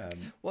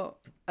 Well,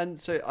 and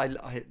so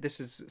I this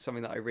is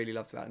something that I really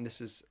loved about, and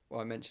this is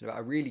what I mentioned about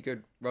a really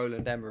good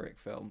Roland Emmerich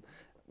film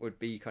would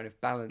be kind of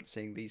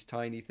balancing these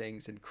tiny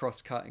things and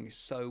cross-cutting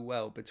so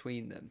well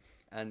between them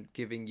and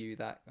giving you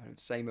that kind of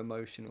same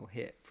emotional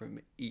hit from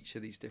each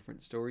of these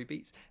different story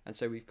beats. And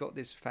so we've got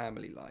this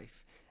family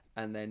life,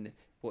 and then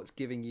what's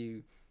giving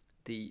you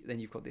then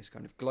you've got this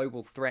kind of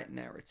global threat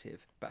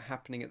narrative, but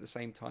happening at the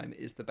same time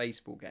is the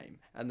baseball game,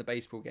 and the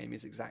baseball game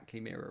is exactly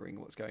mirroring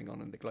what's going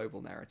on in the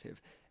global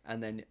narrative.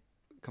 And then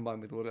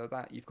combined with all of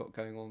that, you've got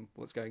going on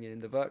what's going in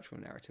the virtual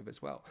narrative as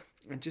well,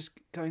 and just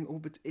going all,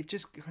 but it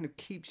just kind of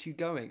keeps you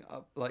going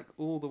up, like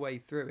all the way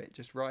through it,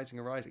 just rising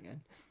and rising.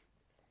 And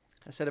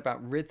I said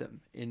about rhythm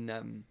in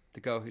The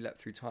Girl Who Leapt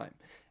Through Time,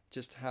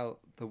 just how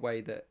the way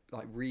that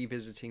like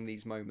revisiting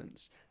these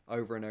moments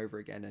over and over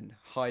again and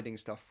hiding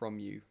stuff from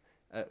you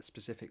at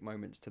specific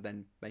moments to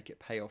then make it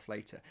pay off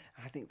later.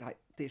 And I think that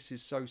this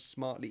is so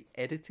smartly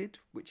edited,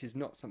 which is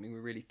not something we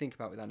really think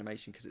about with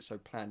animation because it's so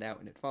planned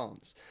out in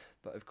advance.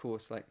 But of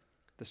course, like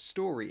the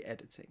story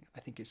editing,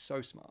 I think is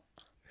so smart.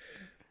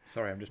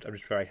 Sorry, I'm just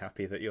very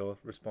happy that you're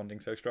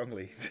responding so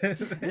strongly.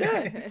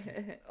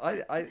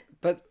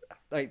 But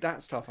like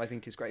that stuff I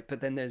think is great. But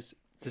then there's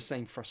the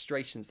same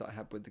frustrations that I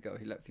had with The Girl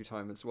Who Leapt Through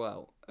Time as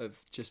well, of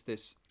just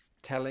this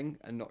telling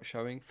and not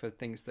showing for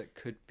things that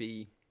could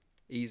be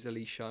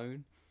easily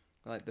shown,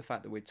 like the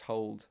fact that we're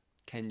told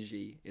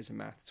Kenji is a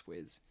maths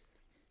whiz,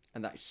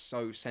 and that is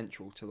so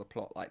central to the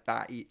plot. Like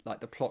that,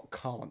 like the plot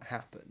can't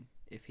happen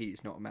if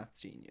he's not a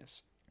maths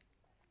genius.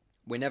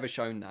 We're never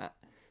shown that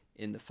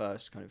in the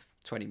first kind of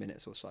 20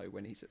 minutes or so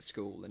when he's at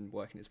school and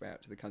working his way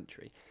out to the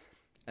country,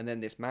 and then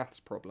this maths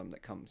problem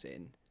that comes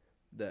in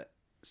that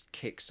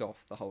kicks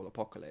off the whole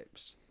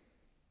apocalypse.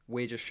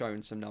 We're just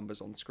shown some numbers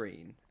on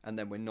screen, and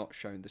then we're not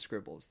shown the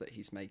scribbles that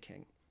he's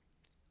making,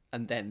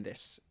 and then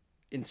this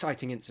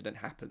inciting incident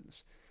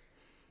happens,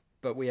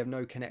 but we have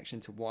no connection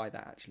to why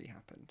that actually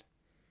happened.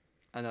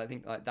 And I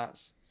think like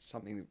that's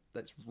something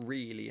that's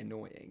really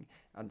annoying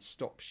and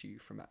stops you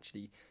from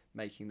actually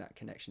making that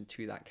connection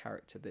to that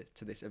character,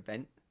 to this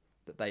event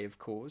that they have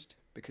caused,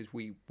 because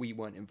we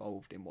weren't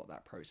involved in what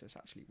that process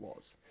actually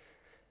was.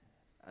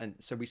 And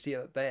so we see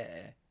it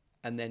there.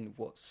 And then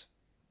what's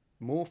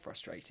more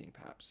frustrating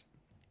perhaps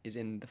is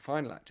in the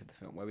final act of the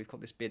film, where we've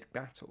got this big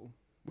battle,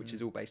 which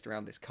is all based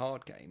around this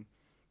card game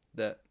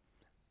that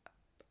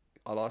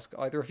I'll ask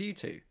either of you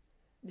two.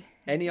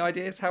 Any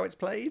ideas how it's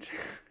played?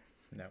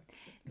 No.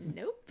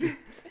 Nope.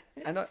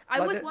 And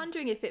I was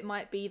wondering if it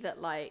might be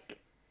that, like,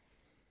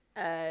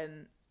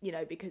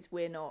 because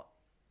we're not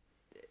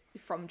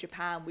from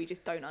Japan, we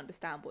just don't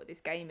understand what this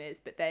game is.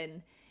 But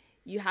then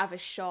you have a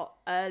shot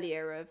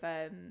earlier of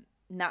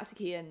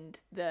Natsuki and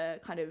the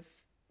kind of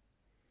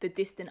the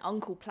distant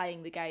uncle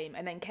playing the game,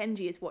 and then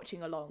Kenji is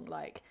watching along,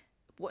 like,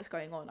 what's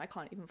going on? I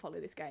can't even follow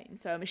this game.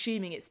 So I'm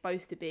assuming it's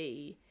supposed to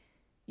be,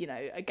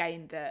 a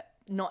game that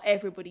not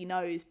everybody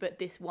knows, but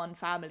this one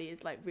family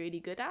is like really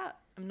good at.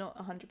 I'm not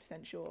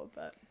 100% sure,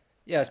 but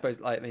yeah, I suppose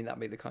that'd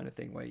be the kind of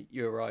thing where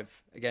you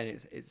arrive again.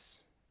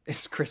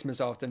 It's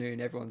Christmas afternoon.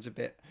 Everyone's a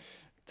bit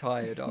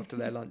tired after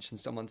their lunch, and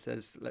someone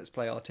says, "Let's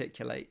play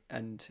Articulate,"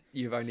 and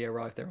you've only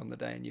arrived there on the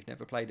day and you've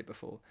never played it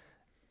before.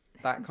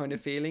 That kind of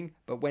feeling.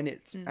 But when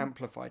it's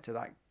amplified to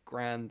that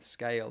grand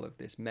scale of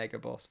this mega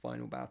boss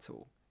final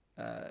battle,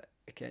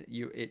 again,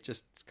 it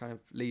just kind of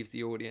leaves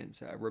the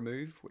audience at a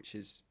remove, which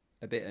is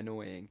a bit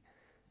annoying.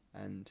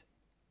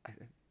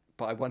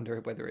 But I wonder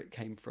whether it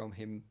came from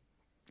him,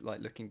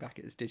 like looking back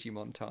at his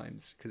Digimon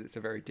times, because it's a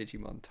very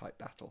Digimon type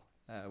battle,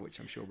 which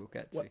I'm sure we'll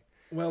get to.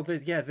 Well,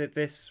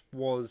 this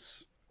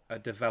was a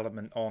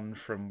development on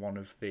from one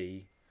of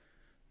the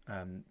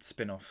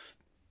spin-off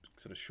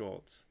sort of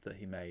shorts that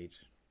he made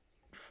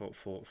for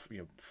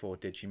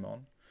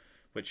Digimon,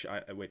 which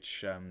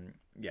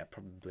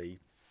probably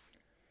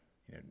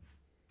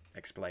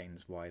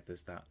explains why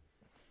there's that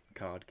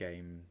card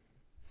game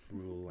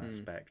rule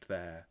aspect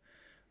there.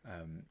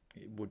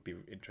 It would be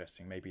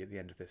interesting. Maybe at the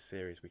end of this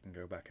series we can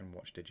go back and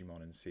watch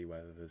Digimon and see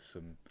whether there's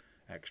some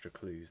extra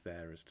clues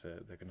there as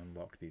to they can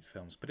unlock these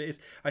films. But it is,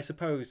 I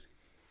suppose,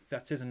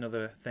 that is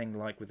another thing,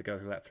 like with The Girl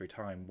Who Leapt Through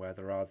Time, where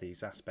there are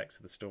these aspects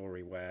of the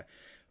story where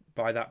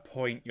by that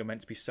point you're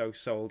meant to be so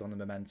sold on the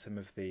momentum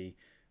of the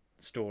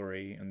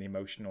story and the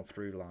emotional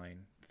through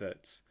line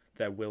that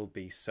there will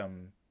be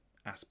some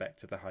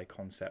aspect of the high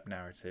concept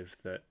narrative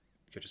that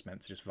you're just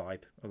meant to just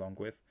vibe along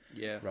with,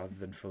 rather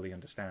than fully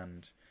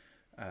understand.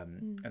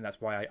 And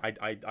that's why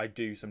I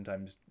do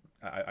sometimes,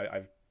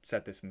 I've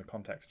said this in the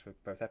context for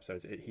both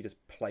episodes, he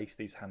just placed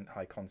these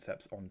high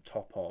concepts on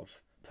top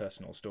of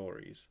personal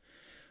stories,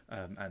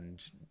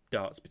 and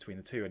darts between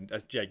the two. And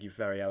as Jake, you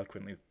very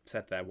eloquently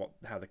said there,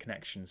 how the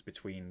connections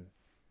between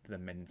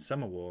them in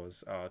Summer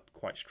Wars are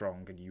quite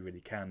strong, and you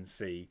really can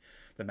see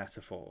the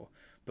metaphor.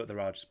 But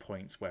there are just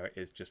points where it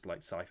is just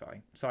like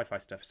sci-fi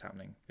stuff is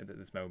happening at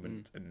this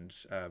moment, and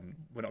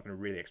we're not going to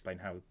really explain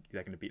how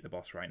they're going to beat the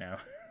boss right now.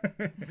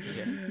 We're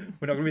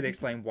not going to really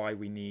explain why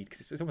we need,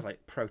 because it's almost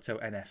like proto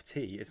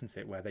NFT, isn't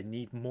it, where they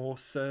need more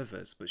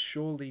servers. But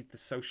surely the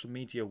social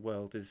media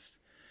world is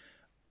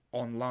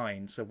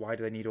online, so why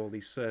do they need all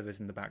these servers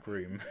in the back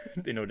room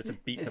in order to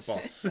beat the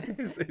boss?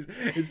 It's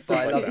But I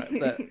stuff love like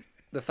that.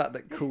 the fact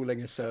that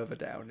cooling a server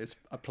down is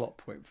a plot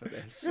point for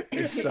this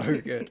is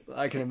so good.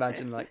 I can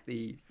imagine like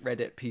the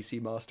Reddit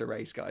PC Master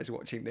Race guys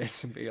watching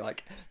this and be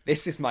like,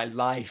 "This is my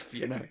life,"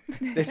 you know.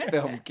 This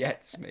film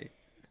gets me.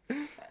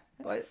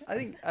 But I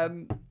think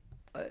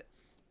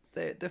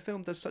the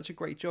film does such a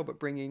great job at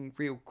bringing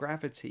real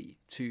gravity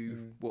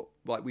to what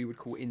like we would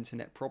call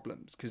internet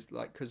problems,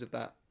 because of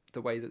that,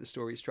 the way that the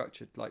story is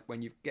structured. Like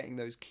when you're getting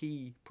those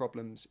key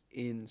problems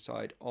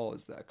inside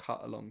Oz that are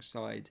cut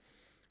alongside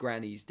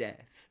Granny's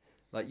death,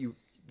 like you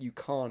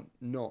can't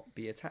not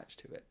be attached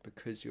to it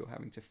because you're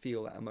having to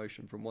feel that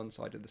emotion from one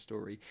side of the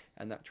story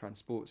and that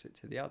transports it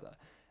to the other.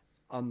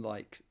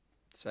 Unlike,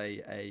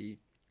 say, a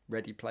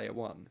Ready Player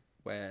One,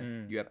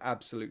 where you have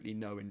absolutely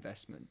no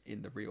investment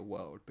in the real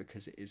world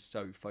because it is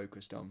so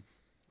focused on,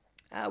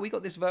 we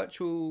got this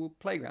virtual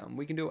playground,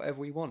 we can do whatever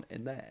we want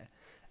in there.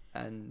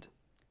 And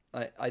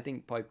I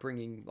think by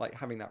bringing, like,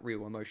 having that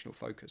real emotional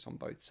focus on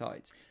both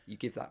sides, you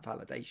give that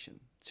validation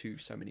to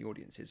so many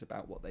audiences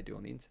about what they do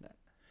on the internet.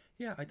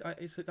 Yeah,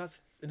 that's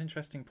an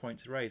interesting point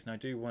to raise, and I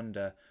do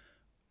wonder.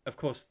 Of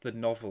course, the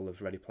novel of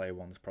Ready Player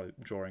One's probably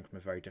drawing from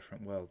a very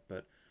different world,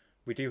 but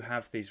we do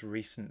have these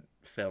recent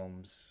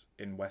films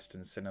in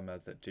Western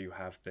cinema that do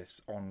have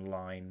this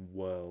online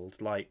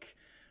world, like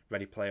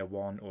Ready Player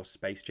One or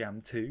Space Jam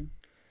 2,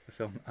 the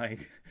film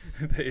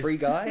that is Free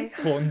Guy?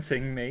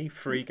 haunting me,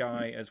 Free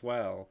Guy as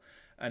well.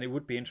 And it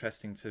would be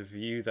interesting to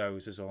view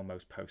those as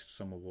almost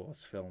post-Summer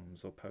Wars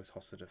films or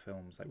post-Hossiter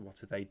films. Like,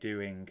 what are they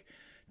doing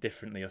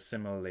differently or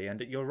similarly? And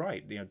you're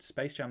right, you know,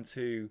 Space Jam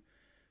 2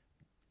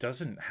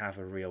 doesn't have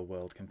a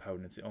real-world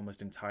component. It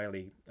almost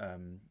entirely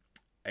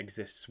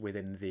exists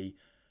within the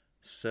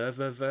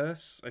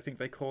serververse, I think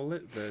they call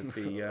it,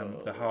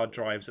 the hard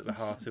drives at the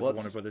heart of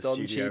Warner Brothers Don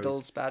Studios.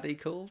 Cheadle's baddie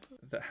called?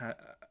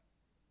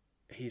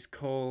 He's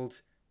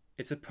called.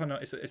 It's a pun on.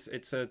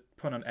 It's a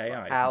pun on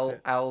AI.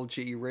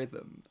 Algae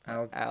Rhythm. His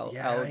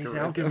algorithm.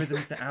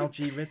 algorithms, the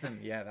algae rhythm.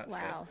 Yeah, that's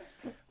Wow.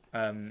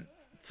 it.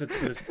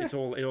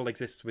 So it all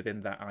exists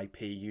within that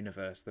IP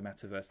universe, the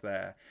metaverse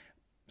there.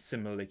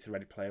 Similarly to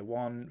Ready Player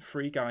One,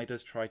 Free Guy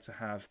does try to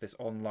have this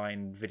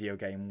online video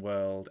game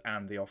world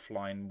and the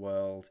offline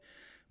world,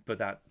 but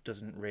that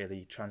doesn't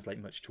really translate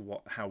much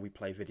to how we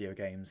play video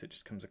games. It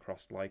just comes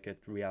across like a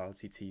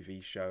reality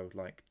TV show,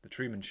 like The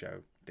Truman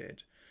Show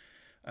did.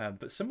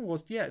 But Summer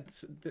Wars, yeah,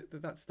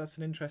 that's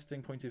an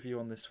interesting point of view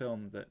on this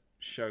film that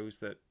shows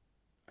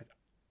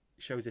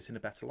it in a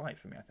better light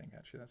for me. I think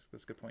actually that's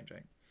a good point,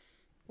 Jake.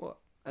 Well,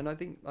 and I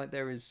think like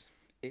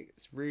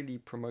it's really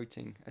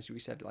promoting, as we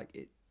said,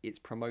 like it's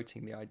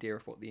promoting the idea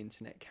of what the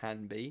internet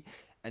can be,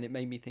 and it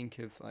made me think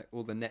of like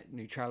all the net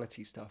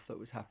neutrality stuff that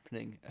was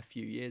happening a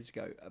few years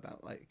ago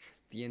about like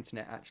the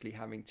internet actually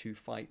having to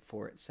fight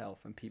for itself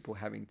and people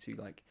having to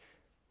like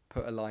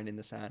put a line in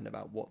the sand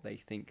about what they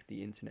think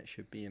the internet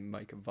should be and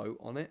make a vote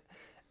on it.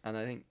 And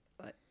I think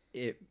like,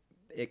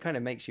 it kind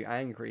of makes you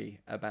angry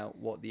about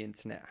what the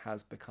internet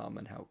has become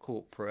and how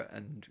corporate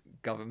and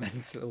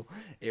governmental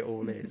it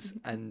all is.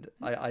 And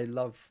I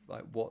love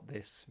like what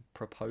this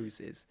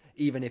proposes,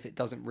 even if it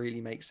doesn't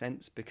really make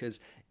sense, because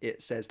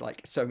it says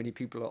like so many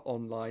people are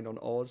online on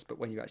Oz, but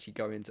when you actually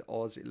go into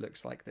Oz, it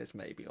looks like there's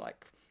maybe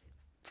like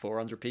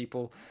 400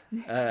 people.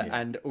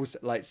 And also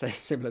like say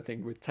similar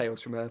thing with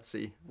Tales from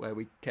Earthsea, where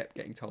we kept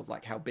getting told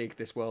like how big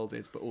this world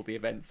is, but all the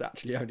events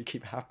actually only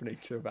keep happening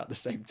to about the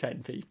same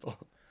 10 people.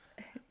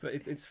 But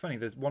it's funny,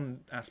 there's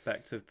one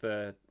aspect of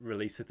the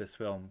release of this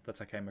film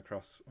that I came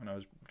across when I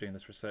was doing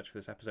this research for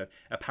this episode.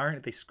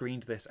 Apparently they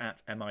screened this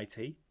at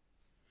MIT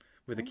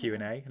with a Q&A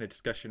and a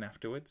discussion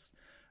afterwards.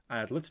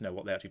 I'd love to know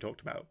what they actually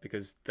talked about,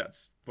 because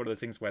that's one of those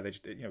things where they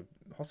just, you know,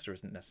 Hoster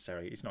isn't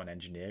necessarily, he's not an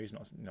engineer, he's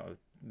not a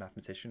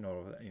mathematician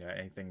or, you know,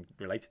 anything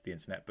related to the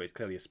internet, but he's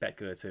clearly a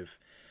speculative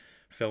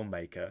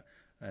filmmaker,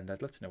 and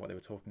I'd love to know what they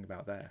were talking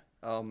about there.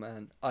 Oh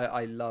man,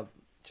 I love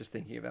just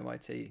thinking of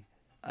MIT,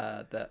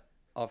 that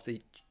after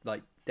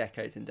like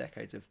decades and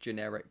decades of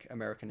generic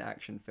American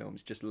action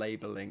films just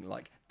labeling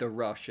like the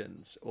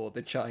Russians or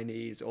the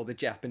Chinese or the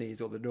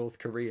Japanese or the North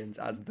Koreans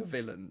as the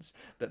villains,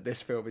 that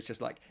this film is just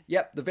like,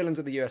 yep, the villains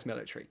of the US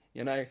military,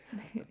 you know.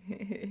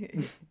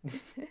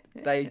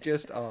 They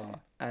just are,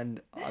 and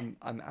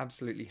I'm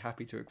absolutely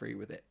happy to agree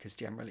with it, because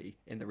generally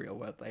in the real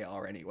world they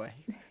are anyway.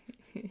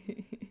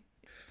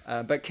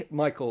 But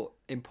Michael,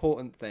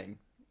 important thing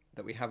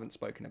that we haven't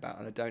spoken about,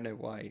 and I don't know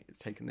why it's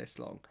taken this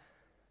long.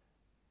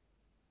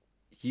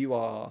 You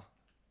are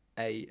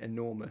a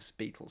enormous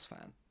Beatles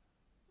fan.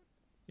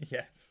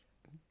 Yes.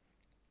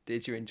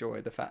 Did you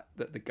enjoy the fact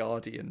that the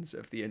guardians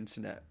of the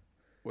internet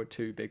were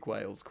two big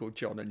whales called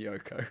John and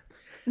Yoko?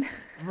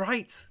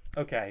 Right.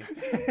 Okay.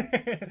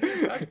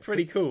 That's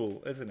pretty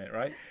cool, isn't it?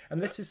 Right.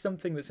 And this is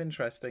something that's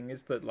interesting,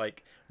 is that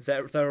like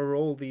there are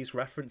all these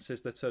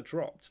references that are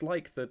dropped,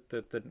 like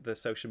the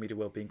social media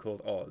world being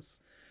called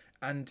Oz,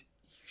 and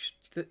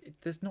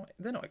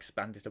they're not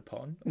expanded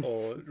upon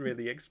or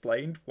really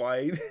explained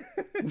why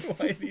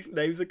these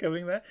names are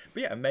coming there.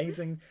 But yeah,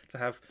 amazing to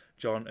have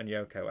John and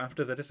Yoko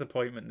after the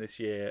disappointment this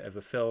year of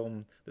a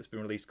film that's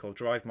been released called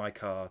Drive My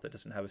Car that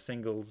doesn't have a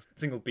single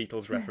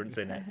Beatles reference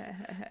in it.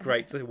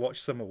 Great to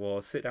watch Summer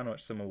Wars, sit down and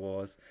watch Summer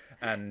Wars,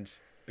 and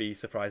be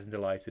surprised and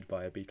delighted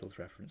by a Beatles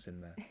reference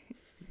in there.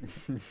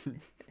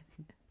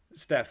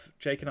 Steph,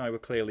 Jake and I were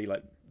clearly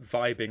like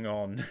vibing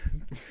on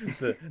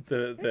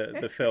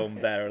the film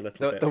there a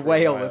little bit. The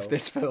whale of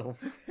this film.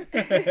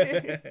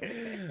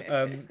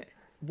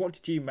 What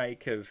did you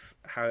make of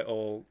how it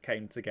all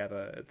came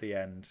together at the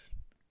end?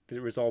 Did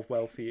it resolve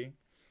well for you?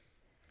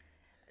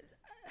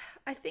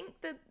 I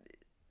think that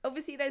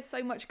obviously there's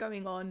so much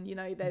going on. You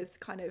know, there's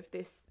kind of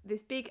this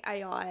big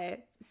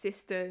AI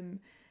system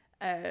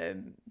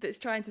that's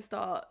trying to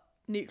start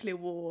nuclear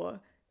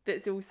war,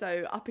 that's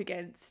also up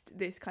against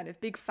this kind of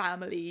big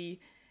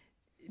family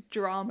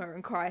drama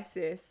and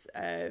crisis.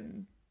 I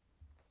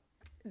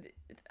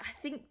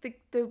think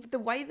the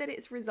way that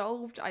it's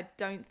resolved, I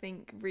don't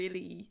think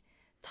really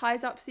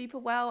ties up super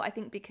well. I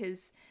think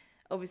because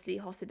obviously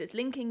Hossiter's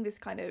linking this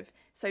kind of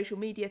social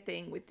media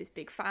thing with this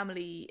big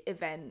family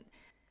event,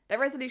 the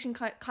resolution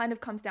kind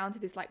of comes down to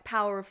this like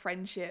power of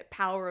friendship,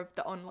 power of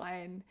the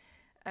online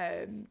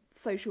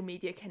social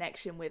media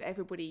connection with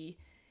everybody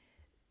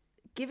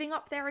giving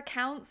up their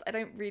accounts. I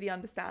don't really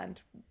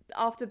understand.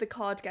 After the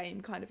card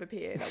game kind of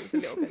appeared, I was a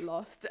little bit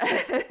lost.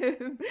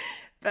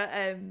 But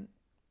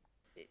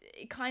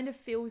it kind of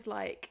feels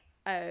like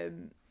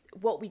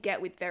what we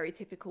get with very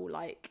typical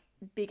like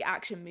big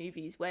action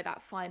movies, where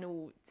that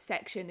final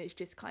section is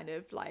just kind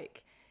of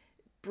like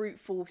brute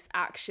force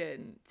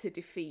action to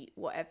defeat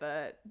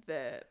whatever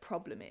the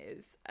problem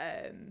is.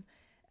 And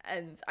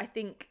I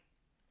think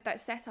that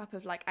setup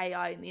of like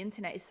AI and the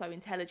internet is so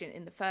intelligent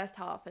in the first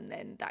half, and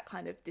then that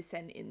kind of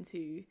descent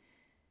into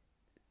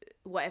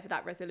whatever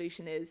that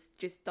resolution is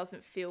just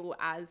doesn't feel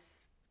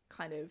as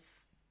kind of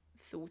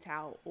thought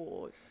out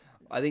or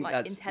I think like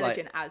that's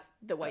intelligent as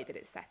the way that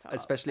it's set up.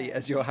 Especially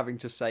as you're having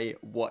to say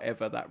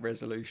whatever that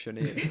resolution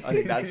is. I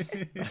think that's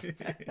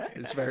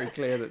it's very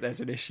clear that there's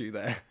an issue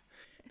there.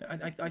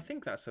 I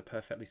think that's a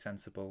perfectly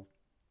sensible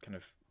kind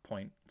of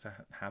point to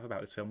have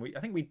about this film. I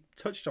think we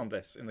touched on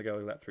this in The Girl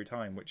Who Leapt Through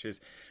Time, which is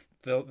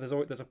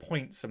there's a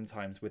point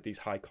sometimes with these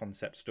high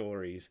concept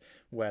stories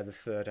where the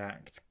third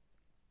act,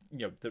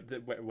 you know,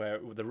 where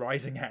the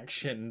rising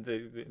action,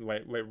 where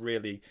it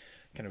really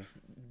kind of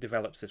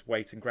develops this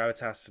weight and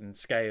gravitas and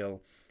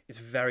scale, it's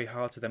very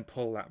hard to then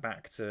pull that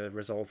back to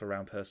resolve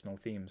around personal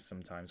themes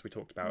sometimes. We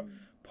talked about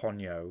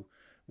Ponyo,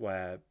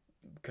 where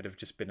could have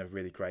just been a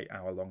really great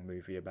hour-long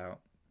movie about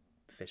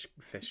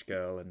fish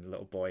girl and the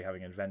little boy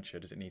having an adventure.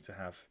 Does it need to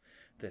have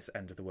this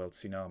end of the world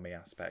tsunami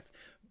aspect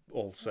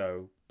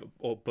also?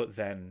 But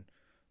then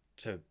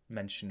to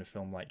mention a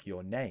film like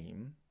Your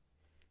Name,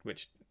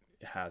 which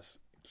has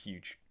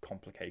huge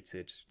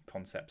complicated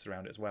concepts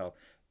around it as well,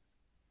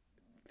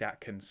 that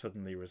can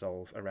suddenly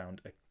resolve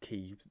around a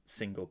key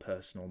single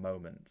personal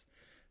moment.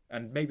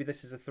 And maybe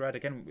this is a thread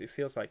again. It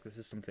feels like this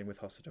is something with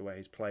Hossiter where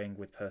he's playing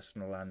with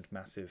personal and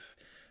massive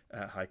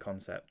high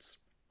concepts.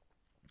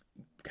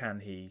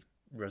 Can he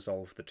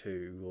resolve the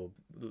two or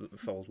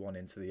fold one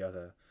into the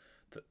other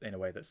in a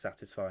way that's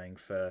satisfying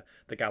for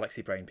the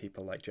galaxy brain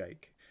people like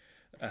Jake,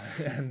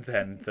 and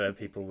then the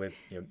people with,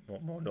 you know,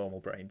 more normal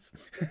brains?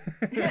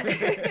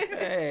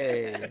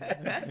 Hey.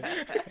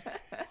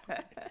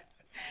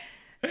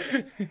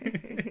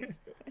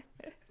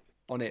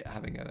 On it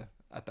having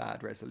a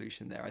bad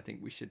resolution there, I think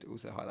we should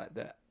also highlight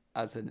that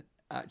as an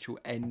actual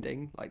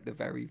ending, like the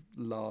very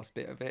last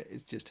bit of it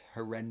is just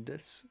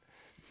horrendous.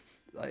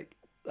 Like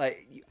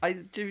I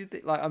do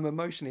think, like, I'm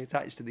emotionally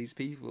attached to these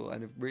people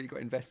and have really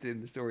got invested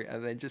in the story,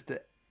 and then just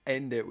to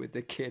end it with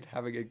the kid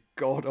having a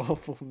god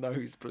awful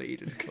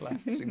nosebleed and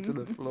collapsing to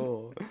the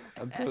floor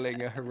and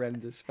pulling a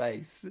horrendous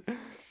face.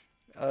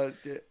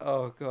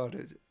 Oh god,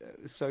 it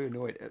was so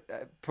annoyed.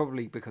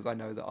 Probably because I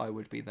know that I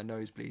would be the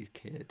nosebleed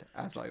kid,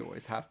 as I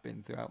always have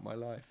been throughout my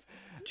life.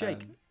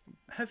 Jake,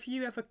 have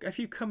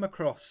you come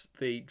across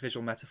the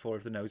visual metaphor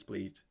of the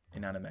nosebleed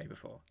in anime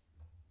before?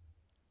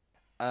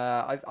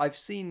 I've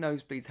seen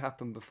nosebleeds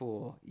happen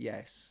before.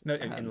 Yes. No,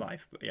 in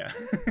life, but yeah.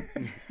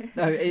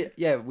 No,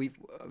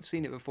 I've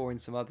seen it before in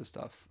some other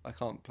stuff. I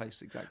can't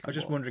place exactly. I was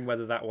just wondering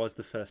whether that was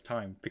the first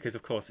time, because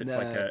of course it's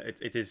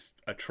it is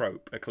a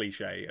trope, a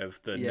cliche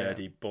of the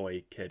nerdy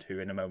boy kid who,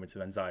 in a moment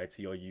of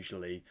anxiety or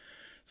usually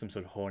some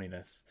sort of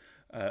horniness,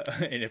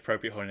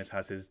 inappropriate horniness,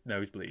 has his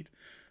nosebleed.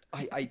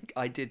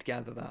 I did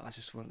gather that. I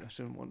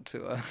didn't want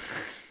to.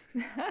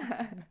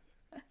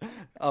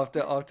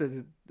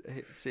 After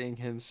seeing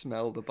him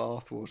smell the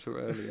bathwater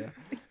earlier,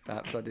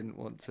 perhaps I didn't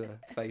want to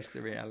face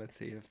the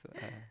reality of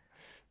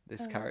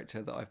this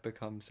character that I've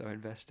become so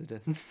invested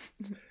in.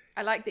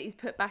 I like that he's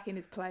put back in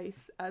his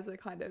place as a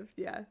kind of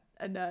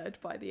a nerd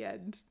by the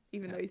end,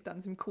 even though he's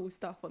done some cool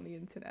stuff on the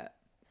internet.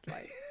 It's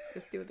like,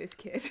 let's deal with this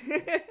kid.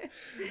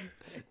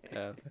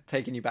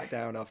 Taking you back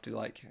down after,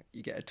 like,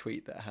 you get a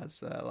tweet that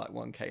has like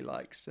 1k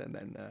likes, and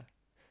then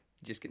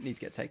You just need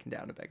to get taken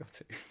down a peg or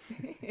two.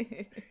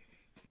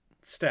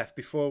 Steph,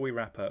 before we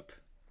wrap up,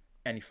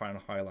 any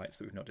final highlights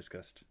that we've not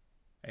discussed?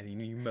 Anything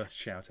you must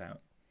shout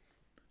out?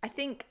 I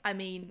think,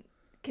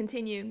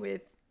 continuing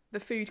with the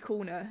food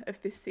corner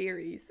of this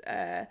series,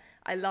 I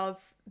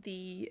love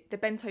the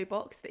bento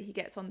box that he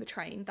gets on the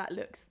train. That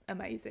looks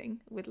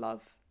amazing. Would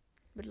love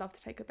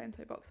to take a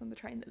bento box on the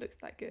train that looks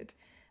that good.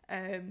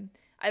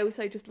 I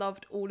also just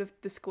loved all of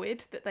the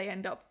squid that they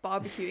end up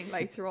barbecuing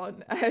later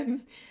on.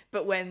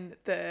 But when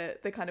the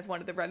kind of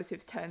one of the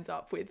relatives turns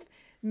up with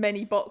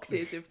many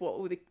boxes of what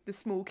all the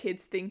small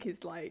kids think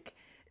is like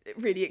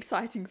really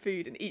exciting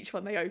food, and each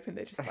one they open,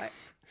 they're just like,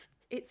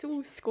 it's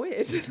all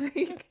squid.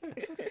 Like,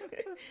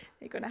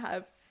 they're going to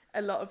have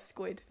a lot of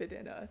squid for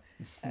dinner.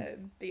 But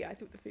yeah, I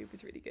thought the food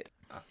was really good.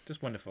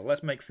 Just wonderful.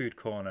 Let's make Food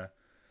Corner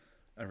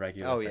a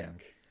regular thing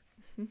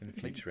in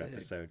future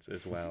episodes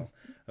as well.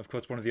 Of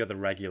course, one of the other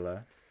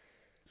regular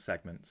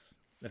segments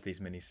of these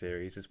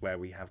miniseries is where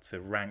we have to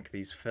rank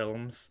these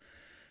films.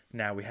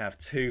 Now we have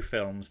 2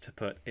 films to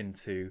put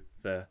into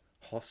the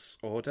Hoss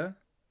order.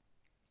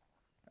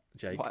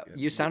 Jake, What?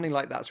 You're sounding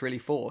like that's really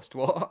forced.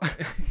 What?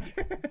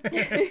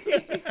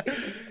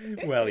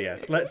 Well,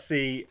 yes. Let's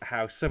see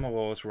how Summer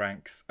Wars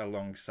ranks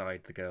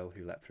alongside The Girl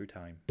Who Leapt Through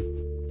Time.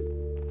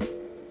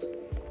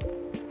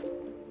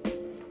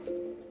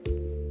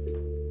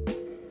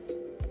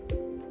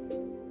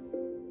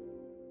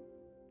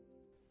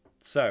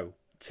 So,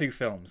 2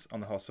 films on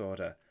the Hoss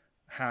order.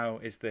 How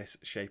is this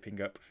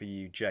shaping up for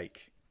you,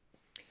 Jake?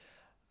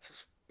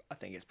 I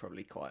think it's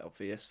probably quite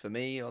obvious for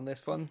me on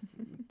this one.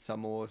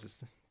 Summer Wars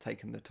has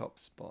taken the top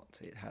spot.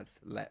 It has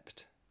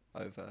leapt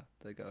over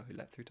The Girl Who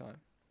Leapt Through Time.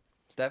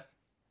 Steph?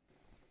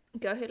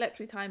 Girl Who Leapt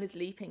Through Time is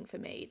leaping for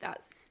me.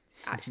 That's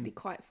actually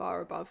quite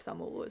far above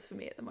Summer Wars for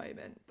me at the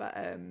moment. But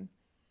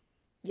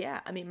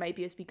yeah, I mean,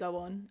 maybe as we go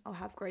on, I'll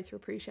have greater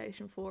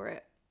appreciation for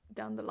it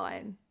down the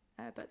line.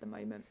 But at the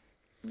moment,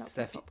 that's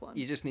the Steph, top one.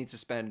 you just need to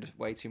spend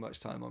way too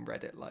much time on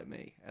Reddit like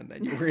me, and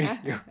then you'll really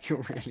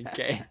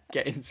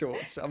get into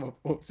what Summer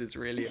Wars is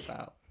really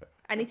about.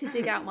 I need to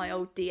dig out my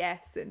old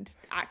DS and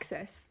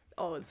access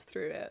Oz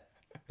through it.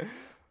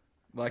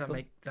 Michael?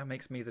 That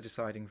makes me the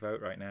deciding vote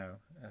right now,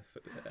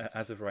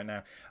 as of right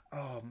now.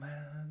 Oh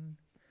man,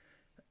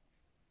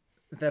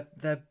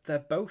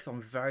 they're both on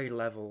very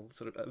level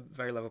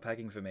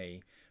pegging for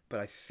me. But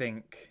I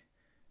think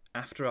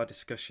after our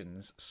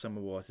discussions,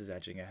 Summer Wars is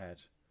edging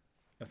ahead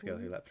of The Girl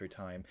Who Leapt Through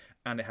Time,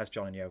 and it has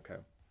John and Yoko.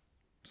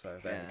 So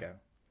there we go.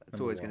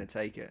 That's always going to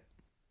take it.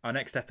 Our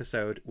next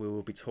episode, we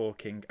will be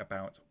talking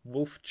about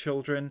Wolf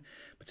Children,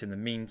 but in the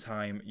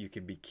meantime, you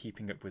can be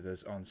keeping up with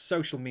us on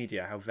social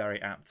media. How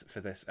very apt for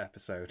this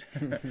episode.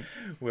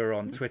 We're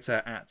on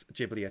Twitter at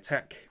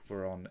Ghibliotech.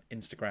 We're on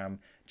Instagram,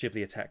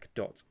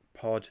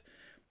 ghibliotech.pod.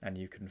 And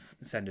you can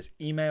send us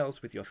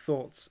emails with your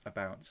thoughts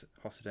about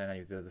Hossida and any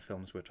of the other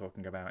films we're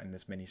talking about in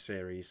this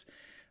mini-series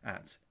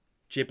at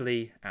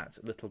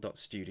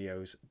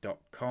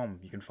ghibli@little.studios.com.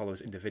 You can follow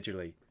us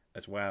individually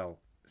as well.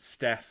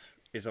 Steph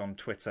is on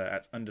Twitter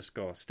at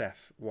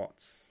 _Steph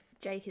Watts.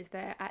 Jake is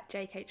there at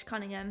Jake H.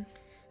 Cunningham.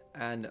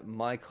 And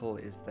Michael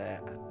is there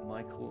at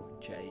Michael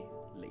J.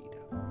 Leader.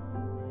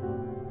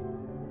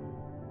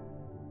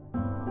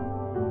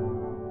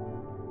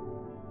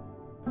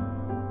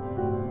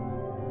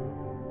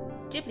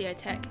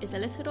 Ghibliotech is a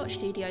Little Dot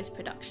Studios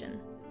production.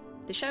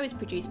 The show is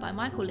produced by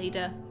Michael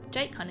Leader,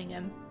 Jake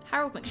Cunningham,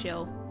 Harold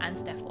McShill, and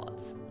Steph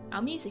Watts.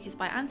 Our music is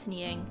by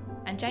Anthony Ing,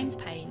 and James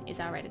Payne is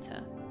our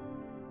editor.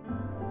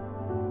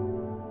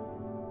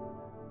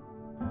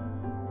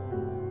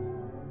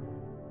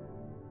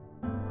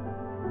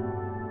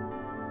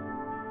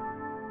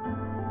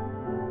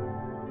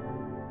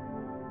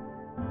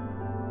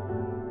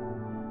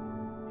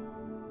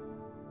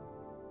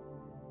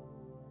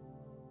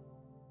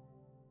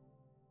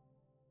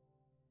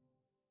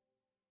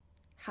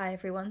 Hi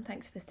everyone,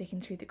 thanks for sticking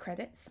through the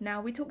credits.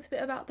 Now, we talked a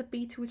bit about the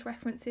Beatles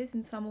references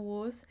in Summer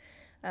Wars,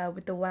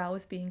 with the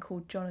Wows being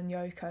called John and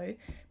Yoko,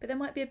 but there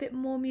might be a bit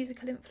more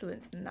musical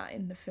influence than that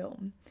in the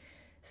film.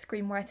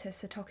 Screenwriter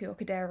Satoshi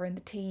Okudera and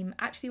the team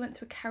actually went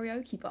to a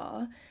karaoke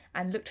bar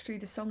and looked through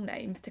the song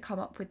names to come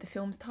up with the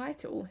film's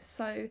title,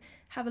 so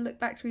have a look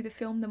back through the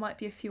film, there might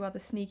be a few other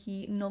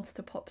sneaky nods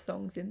to pop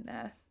songs in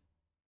there.